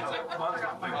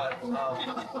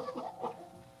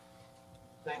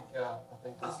 I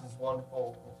think this is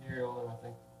wonderful material, and I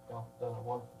think y'all have done a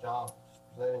wonderful job just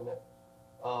presenting it.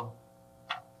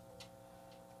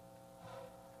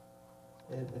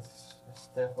 It's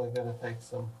definitely gonna take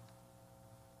some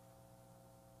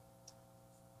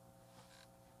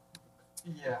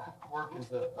Yeah, work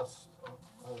is a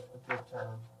good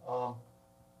term. For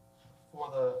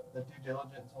the due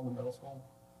diligence on the middle school,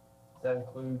 does that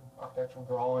include architectural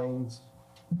drawings?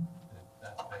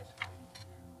 That's basically to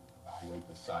evaluate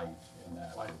the site and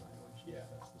that, yeah,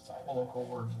 that's the site. Pulling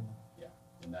cords and. Yeah,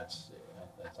 and that's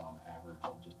on average,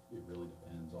 it really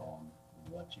depends on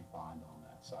what you find on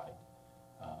that site.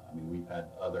 I mean, we've had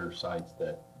other sites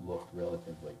that looked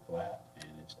relatively flat,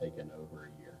 and it's taken over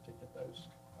a year to get those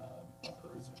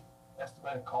approved.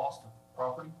 Estimated cost of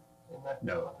property in that?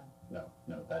 No,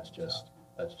 that's just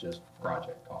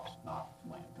project cost, not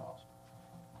land cost.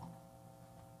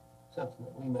 Something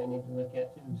that we may need to look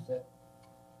at too is that,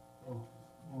 and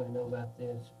you may know about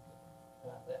this,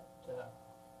 that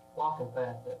walking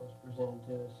path that was presented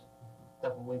to us a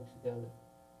couple of weeks ago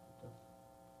that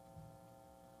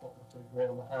what was put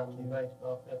around behind the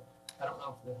baseball field. I don't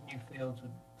know if the new fields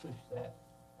would push that.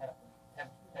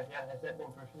 Has that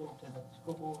been pursued to the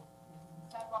school board?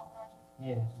 Sidewalk project.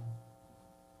 Yes.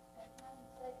 They kind of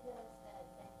said to us that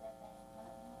they said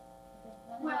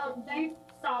they. Well, they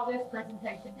saw this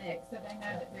presentation next, so they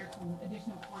know that there's some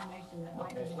additional coordination that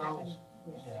might Okay, need to as long happen. as-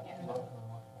 Yes. Yeah.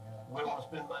 We don't want to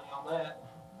spend money on that.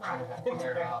 Right.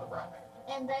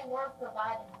 And they were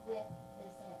provided with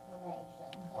this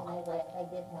information, and they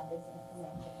did have this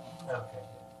information. Okay.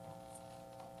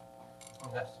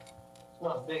 That's, it's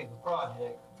not as big a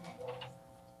project.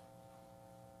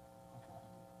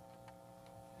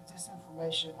 Is this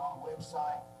information on the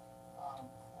website,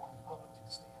 for the public to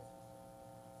see?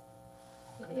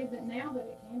 It isn't now, but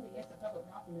it can be. It's a public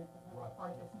document, a public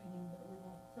part of this meeting, but we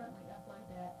will certainly upload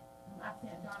that. I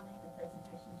sent Darlene the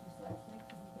presentation just last week,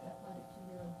 so you could upload it to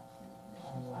your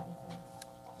commission site as well.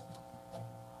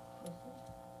 Yes, sir.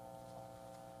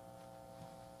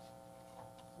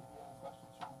 Any other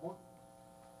questions from the board?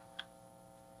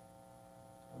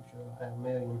 I'm sure I'll have a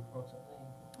million once I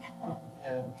leave.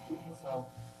 Yeah, so,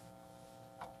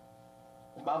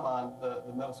 in my mind, the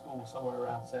middle school was somewhere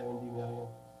around 70 million.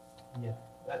 Yeah.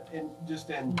 That, in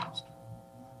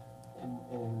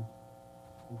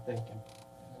thinking.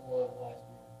 It was last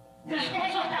year.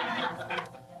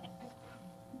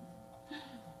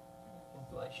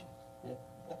 Inflation. So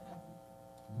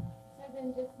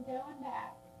then just going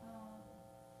back,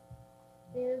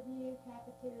 Fairview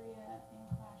cafeteria and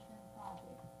classroom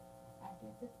project. I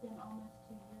guess it's been almost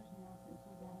 2 years now since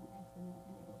we got an estimate,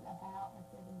 and it was about a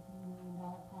 $17 million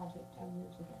project 2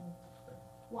 years ago.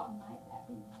 What might that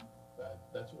be now?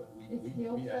 That's what we It's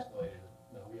still set- escalated,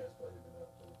 we escalated it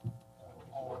up to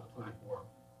 24.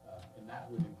 And that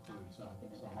would include some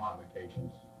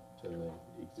modifications to the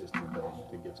existing building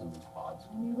to get some of these pods.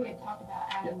 I knew we had talked about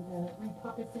adding the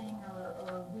repurposing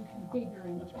or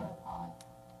reconfiguring the pod.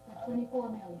 So 24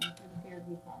 million for the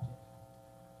Fairview project.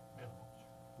 I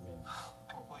mean,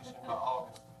 Completion by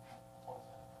August.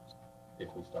 if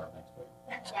we start next week.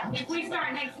 If we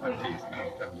start next week.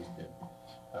 I'm just kidding.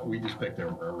 We just picked a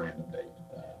random date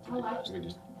to do that. We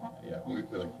just, we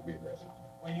feel like to be aggressive.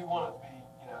 Well, you want it to be,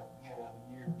 beginning of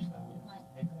the year, so you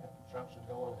hate to have construction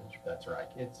going and That's right.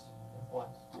 kids in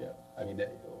place. Yeah, I mean,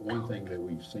 one thing that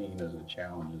we've seen as a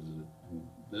challenge is that I mean,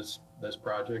 this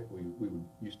project, we would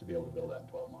used to be able to build that in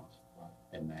 12 months.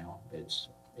 And now it's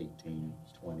 18,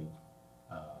 20,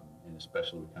 and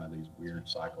especially with kind of these weird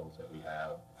cycles that we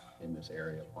have in this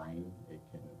area of rain, it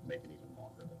can make it even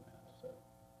longer than that, so.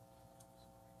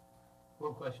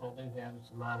 One question I do have is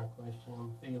a minor question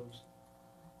on the fields.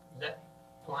 Does that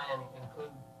plan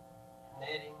include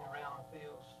netting around the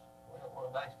fields? We don't want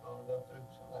a baseball to go through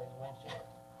somebody's windshield.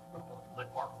 They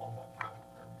park along that road,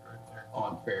 right there.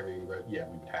 On Fairview Road, yeah,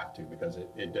 we would have to, because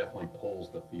it definitely pulls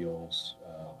the fields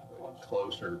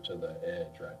closer to the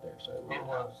edge right there, so. we would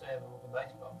have- 107 with the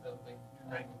baseball field be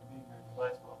Making it bigger than the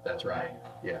baseball. That's right,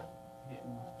 yeah.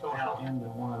 Getting out into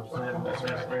 107, that's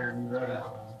Fairview Road.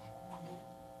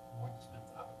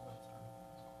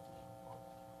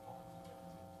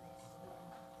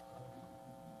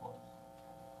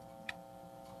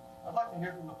 I'd like to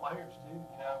hear from the players too,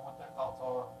 what their thoughts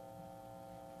are.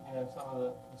 Some of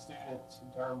the students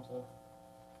in terms of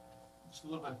just a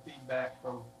little bit of feedback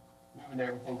from moving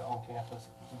everything to on campus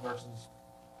versus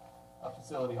a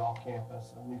facility off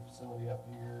campus, a new facility up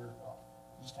here,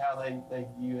 just how they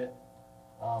view it,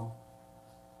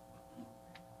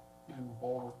 moving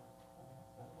forward.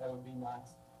 That would be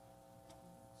nice.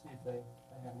 See if they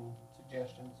have any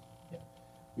suggestions.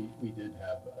 We did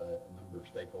have a number of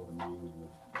stakeholder meetings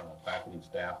with faculty and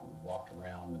staff, and we walked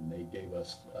around and they gave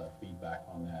us feedback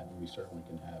on that, and we certainly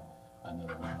can have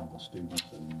another round with students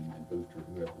and booster,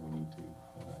 whoever we need to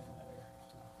in that area.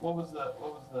 What was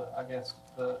the I guess,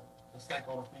 the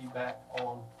stakeholder feedback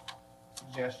on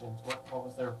suggestions? What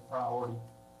was their priority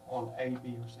on A,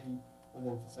 B, or C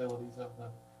within facilities of the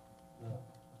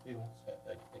fields?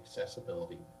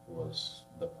 Accessibility was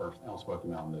the first, on Smoky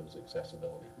Mountain, it was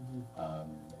accessibility.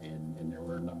 And there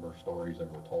were a number of stories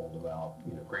that were told about,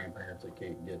 grandparents that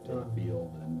can't get to the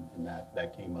field, and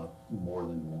that came up more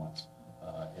than once.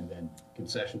 And then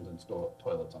concessions and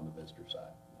toilets on the visitor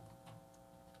side.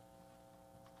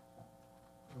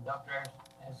 Dr. Ayers,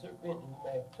 has there been, you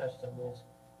may have touched on this,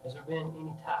 has there been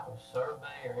any type of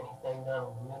survey or anything done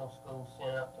on the middle school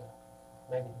sent out to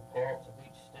maybe the parents of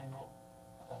each student?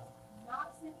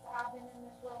 Not since I've been in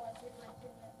this role as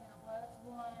superintendent. There was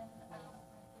one, in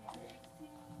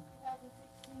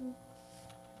 2016,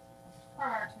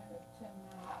 prior to my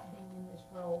being in this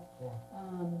role.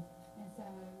 And so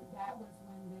that was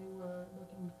when they were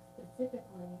looking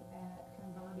specifically at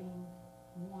converting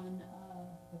one of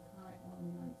the current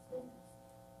elementary schools.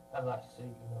 I'd like to see,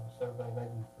 a survey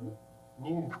maybe for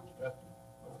new constructed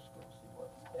middle school, see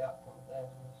what the outcome of that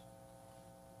is.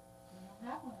 We don't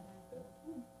have one of those, but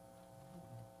we can.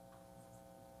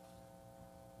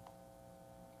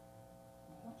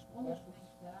 One of the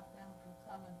things that I found from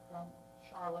coming from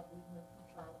Charlotte, we moved from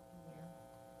Charlotte to here,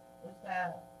 was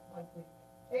that, like, the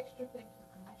extra things the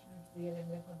commissioners did in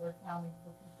Mecklenburg County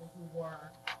for people who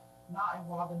were not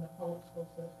involved in the public school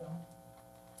system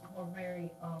were very,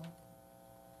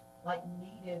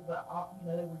 needed, but,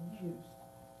 they were used.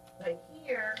 But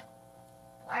here,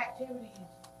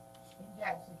 activities in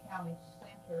Jackson County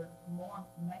centered more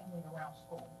mainly around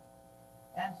school.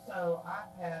 And so I've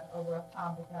had a rough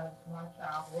time because my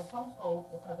child was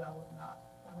homeschooled because I was not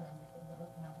programmed in the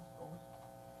county schools.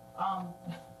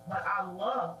 But I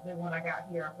love that when I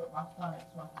got here, I put my son at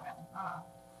Smoky Mountain High.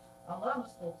 I love the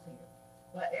schools here,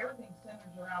 but everything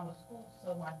centers around the schools.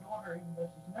 So my daughter, even though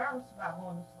she's nervous about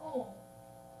going to school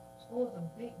is a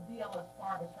big deal as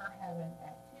far as her having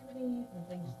activities and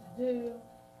things to do,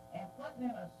 and putting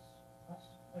in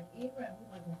even we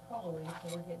live in Coley,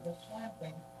 so we're getting the swim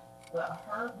thing. But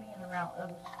her being around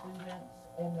other students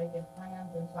and making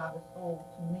friends inside the school,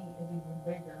 to me, is even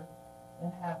bigger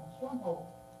than having a swim pool.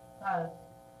 Because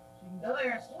she can go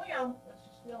there and swim, but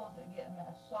she still isn't getting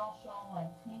that social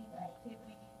and team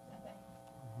activities and things.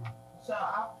 So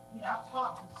I've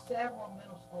talked to several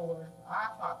middle schoolers.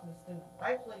 I talked to the students.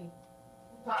 I actually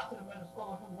talked to the middle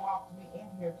schooler who walked me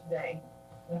in here today.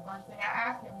 And the first thing I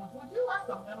asked him was, would you like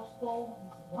a middle school?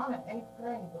 He said, well, I'm in 8th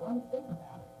grade, but let me think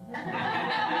about it.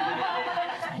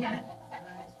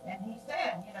 And he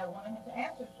said, one of his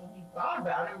answers when he thought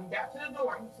about it, when he got to the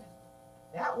door, he says,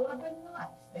 that would have been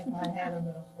nice if I had a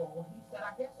middle school. He said,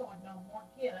 I guess I would know more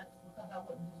kids because I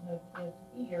wouldn't just know kids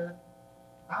here.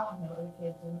 I would know the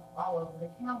kids all over the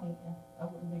county, and I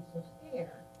wouldn't be so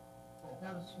scared to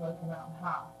go to Smoky Mountain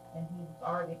High. And he was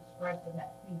already expressing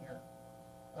that fear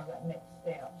of that next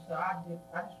step. So I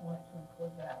just wanted to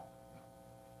include that.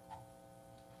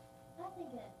 I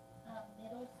think a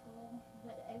middle school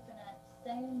would open up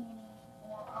so many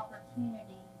more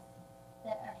opportunities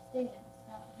that our students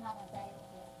don't have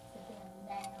available to them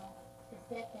now to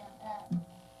set them up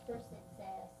for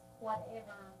success,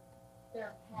 whatever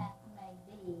their path may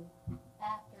be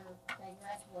after they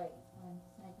graduate from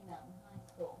Smoky Mountain High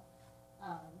School.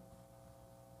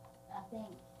 I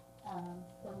think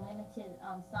we're limited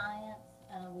on science.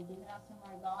 We do have some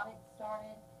robotics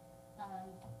started.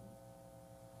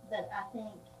 But I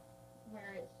think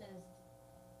where it's just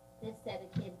this set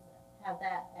of kids have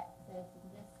that access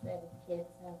and this set of kids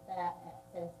have that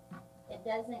access, it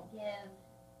doesn't give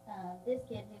this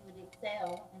kid who would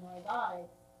excel in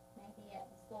robotics maybe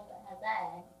at the school that has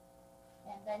ag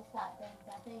and those type things.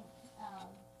 I think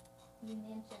you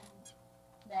mentioned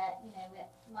that it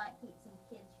might keep some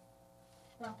kids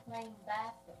from playing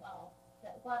basketball.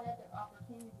 But what other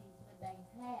opportunities would they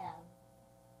have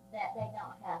that they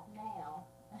don't have now?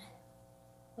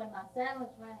 When my son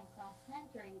was running cross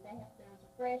country, there was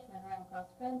a freshman running cross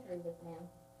country with him.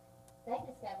 They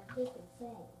discovered he could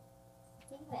sing.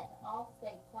 He went to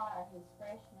all-state choir his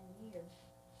freshman year.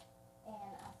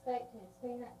 And I spoke to his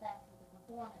parents after the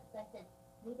performance. They said,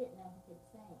 we didn't know he could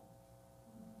sing.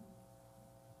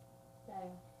 So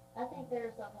I think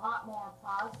there's a lot more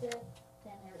positive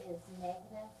than there is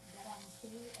negative going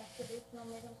to a traditional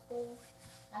middle school.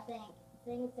 I think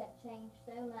things have changed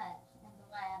so much in the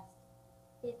last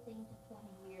 15 to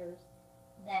 20 years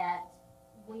that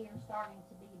we are starting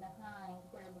to be behind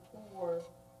where before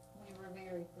we were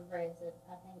very progressive.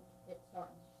 I think it's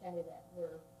starting to show that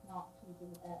we're not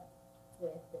keeping up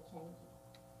with the changes.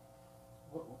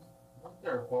 Was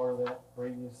there a part of that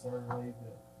previous survey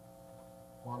that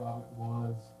part of it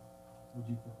was, would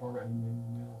you prefer a new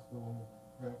middle school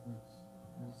preference?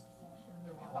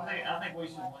 think we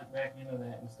should look back into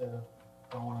that instead of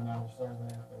throwing another survey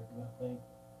out there, because I think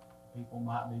people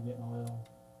might be getting a little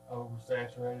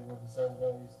oversaturated with the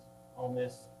surveys on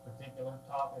this particular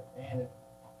topic, and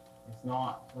it's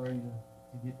not free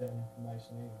to get that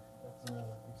information either. That's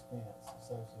another expense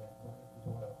associated with it as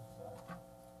well. So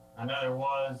I know there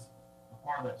was a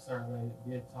part of that survey that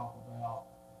did talk about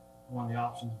one of the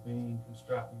options being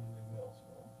constructing a new middle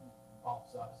school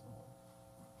off-site somewhere.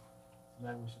 So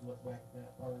maybe we should look back at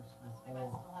that first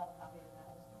before.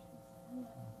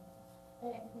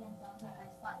 It depends on who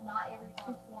responds. Not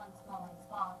everyone's gonna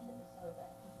respond to the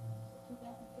survey.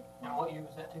 And what year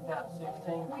was that,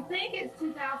 2016? We think it's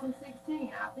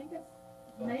 2016. I think it's,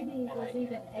 maybe it was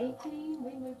even 18.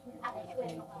 We moved here. I think it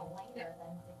was a little later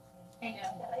than 16.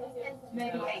 18.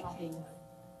 Maybe 18.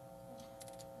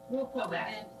 We'll pull So we that.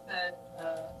 did that,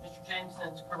 Mr.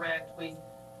 Jameson's correct,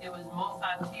 it was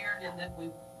multi-tiered in that we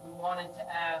wanted to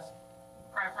ask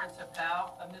preference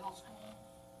about a middle school,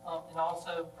 and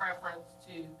also preference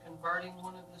to converting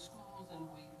one of the schools, and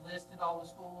we listed all the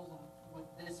schools, and would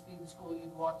this be the school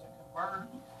you'd want to convert?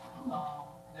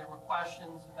 There were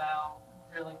questions about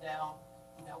drilling down,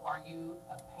 are you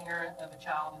a parent of a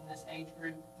child in this age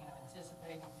group,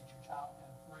 anticipating that your child go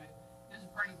through? It was a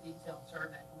pretty detailed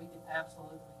survey, we can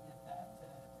absolutely get that to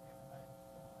everybody.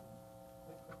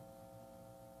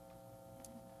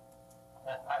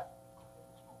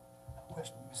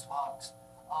 Question, Ms. Fox.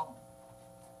 On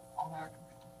our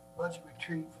budget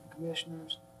retreat for the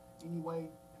commissioners, any way,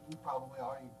 and you probably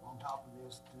already on top of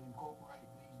this, to incorporate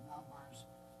these numbers,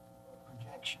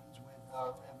 projections with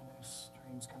our revenue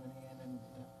streams coming in, and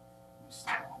we see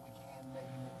what we can,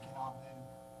 maybe what we cannot do.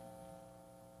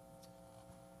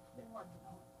 Been working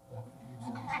on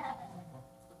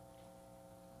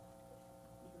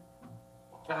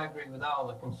I agree with all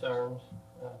the concerns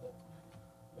that have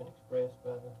been expressed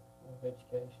by the Board of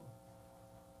Education,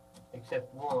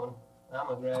 except one. I'm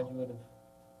a graduate of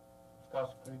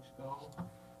Scotts Creek School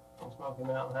and Smoky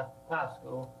Mountain High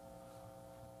School.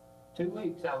 2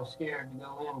 weeks I was scared to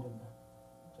go into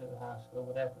the high school,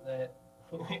 but after that,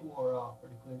 it wore off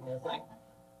pretty quick. And I think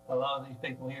a lot of these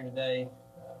people here today,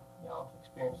 y'all have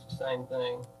experienced the same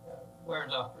thing.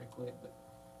 Wears off pretty quick, but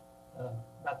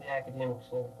about the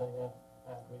academics and everything,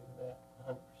 I agree with that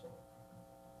 100%.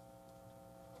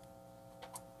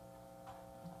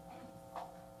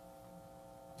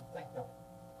 Thank you.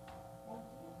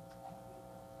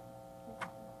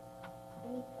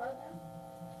 Any further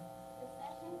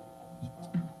discussion?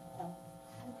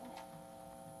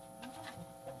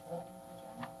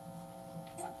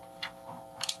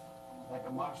 Make a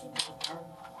motion to adjourn.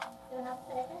 Do I have a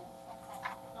second?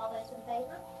 All those in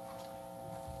favor?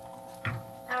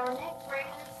 Our next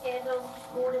regular scheduled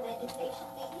Board of Education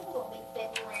meeting will be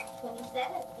February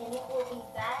 27th, and it will be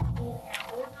back in our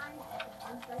boardroom at the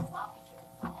administrative officer.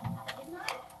 Have a good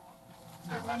night. Is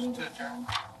there a motion to adjourn?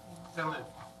 So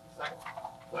moved. Second.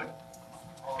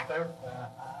 All in favor?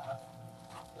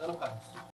 None opposed.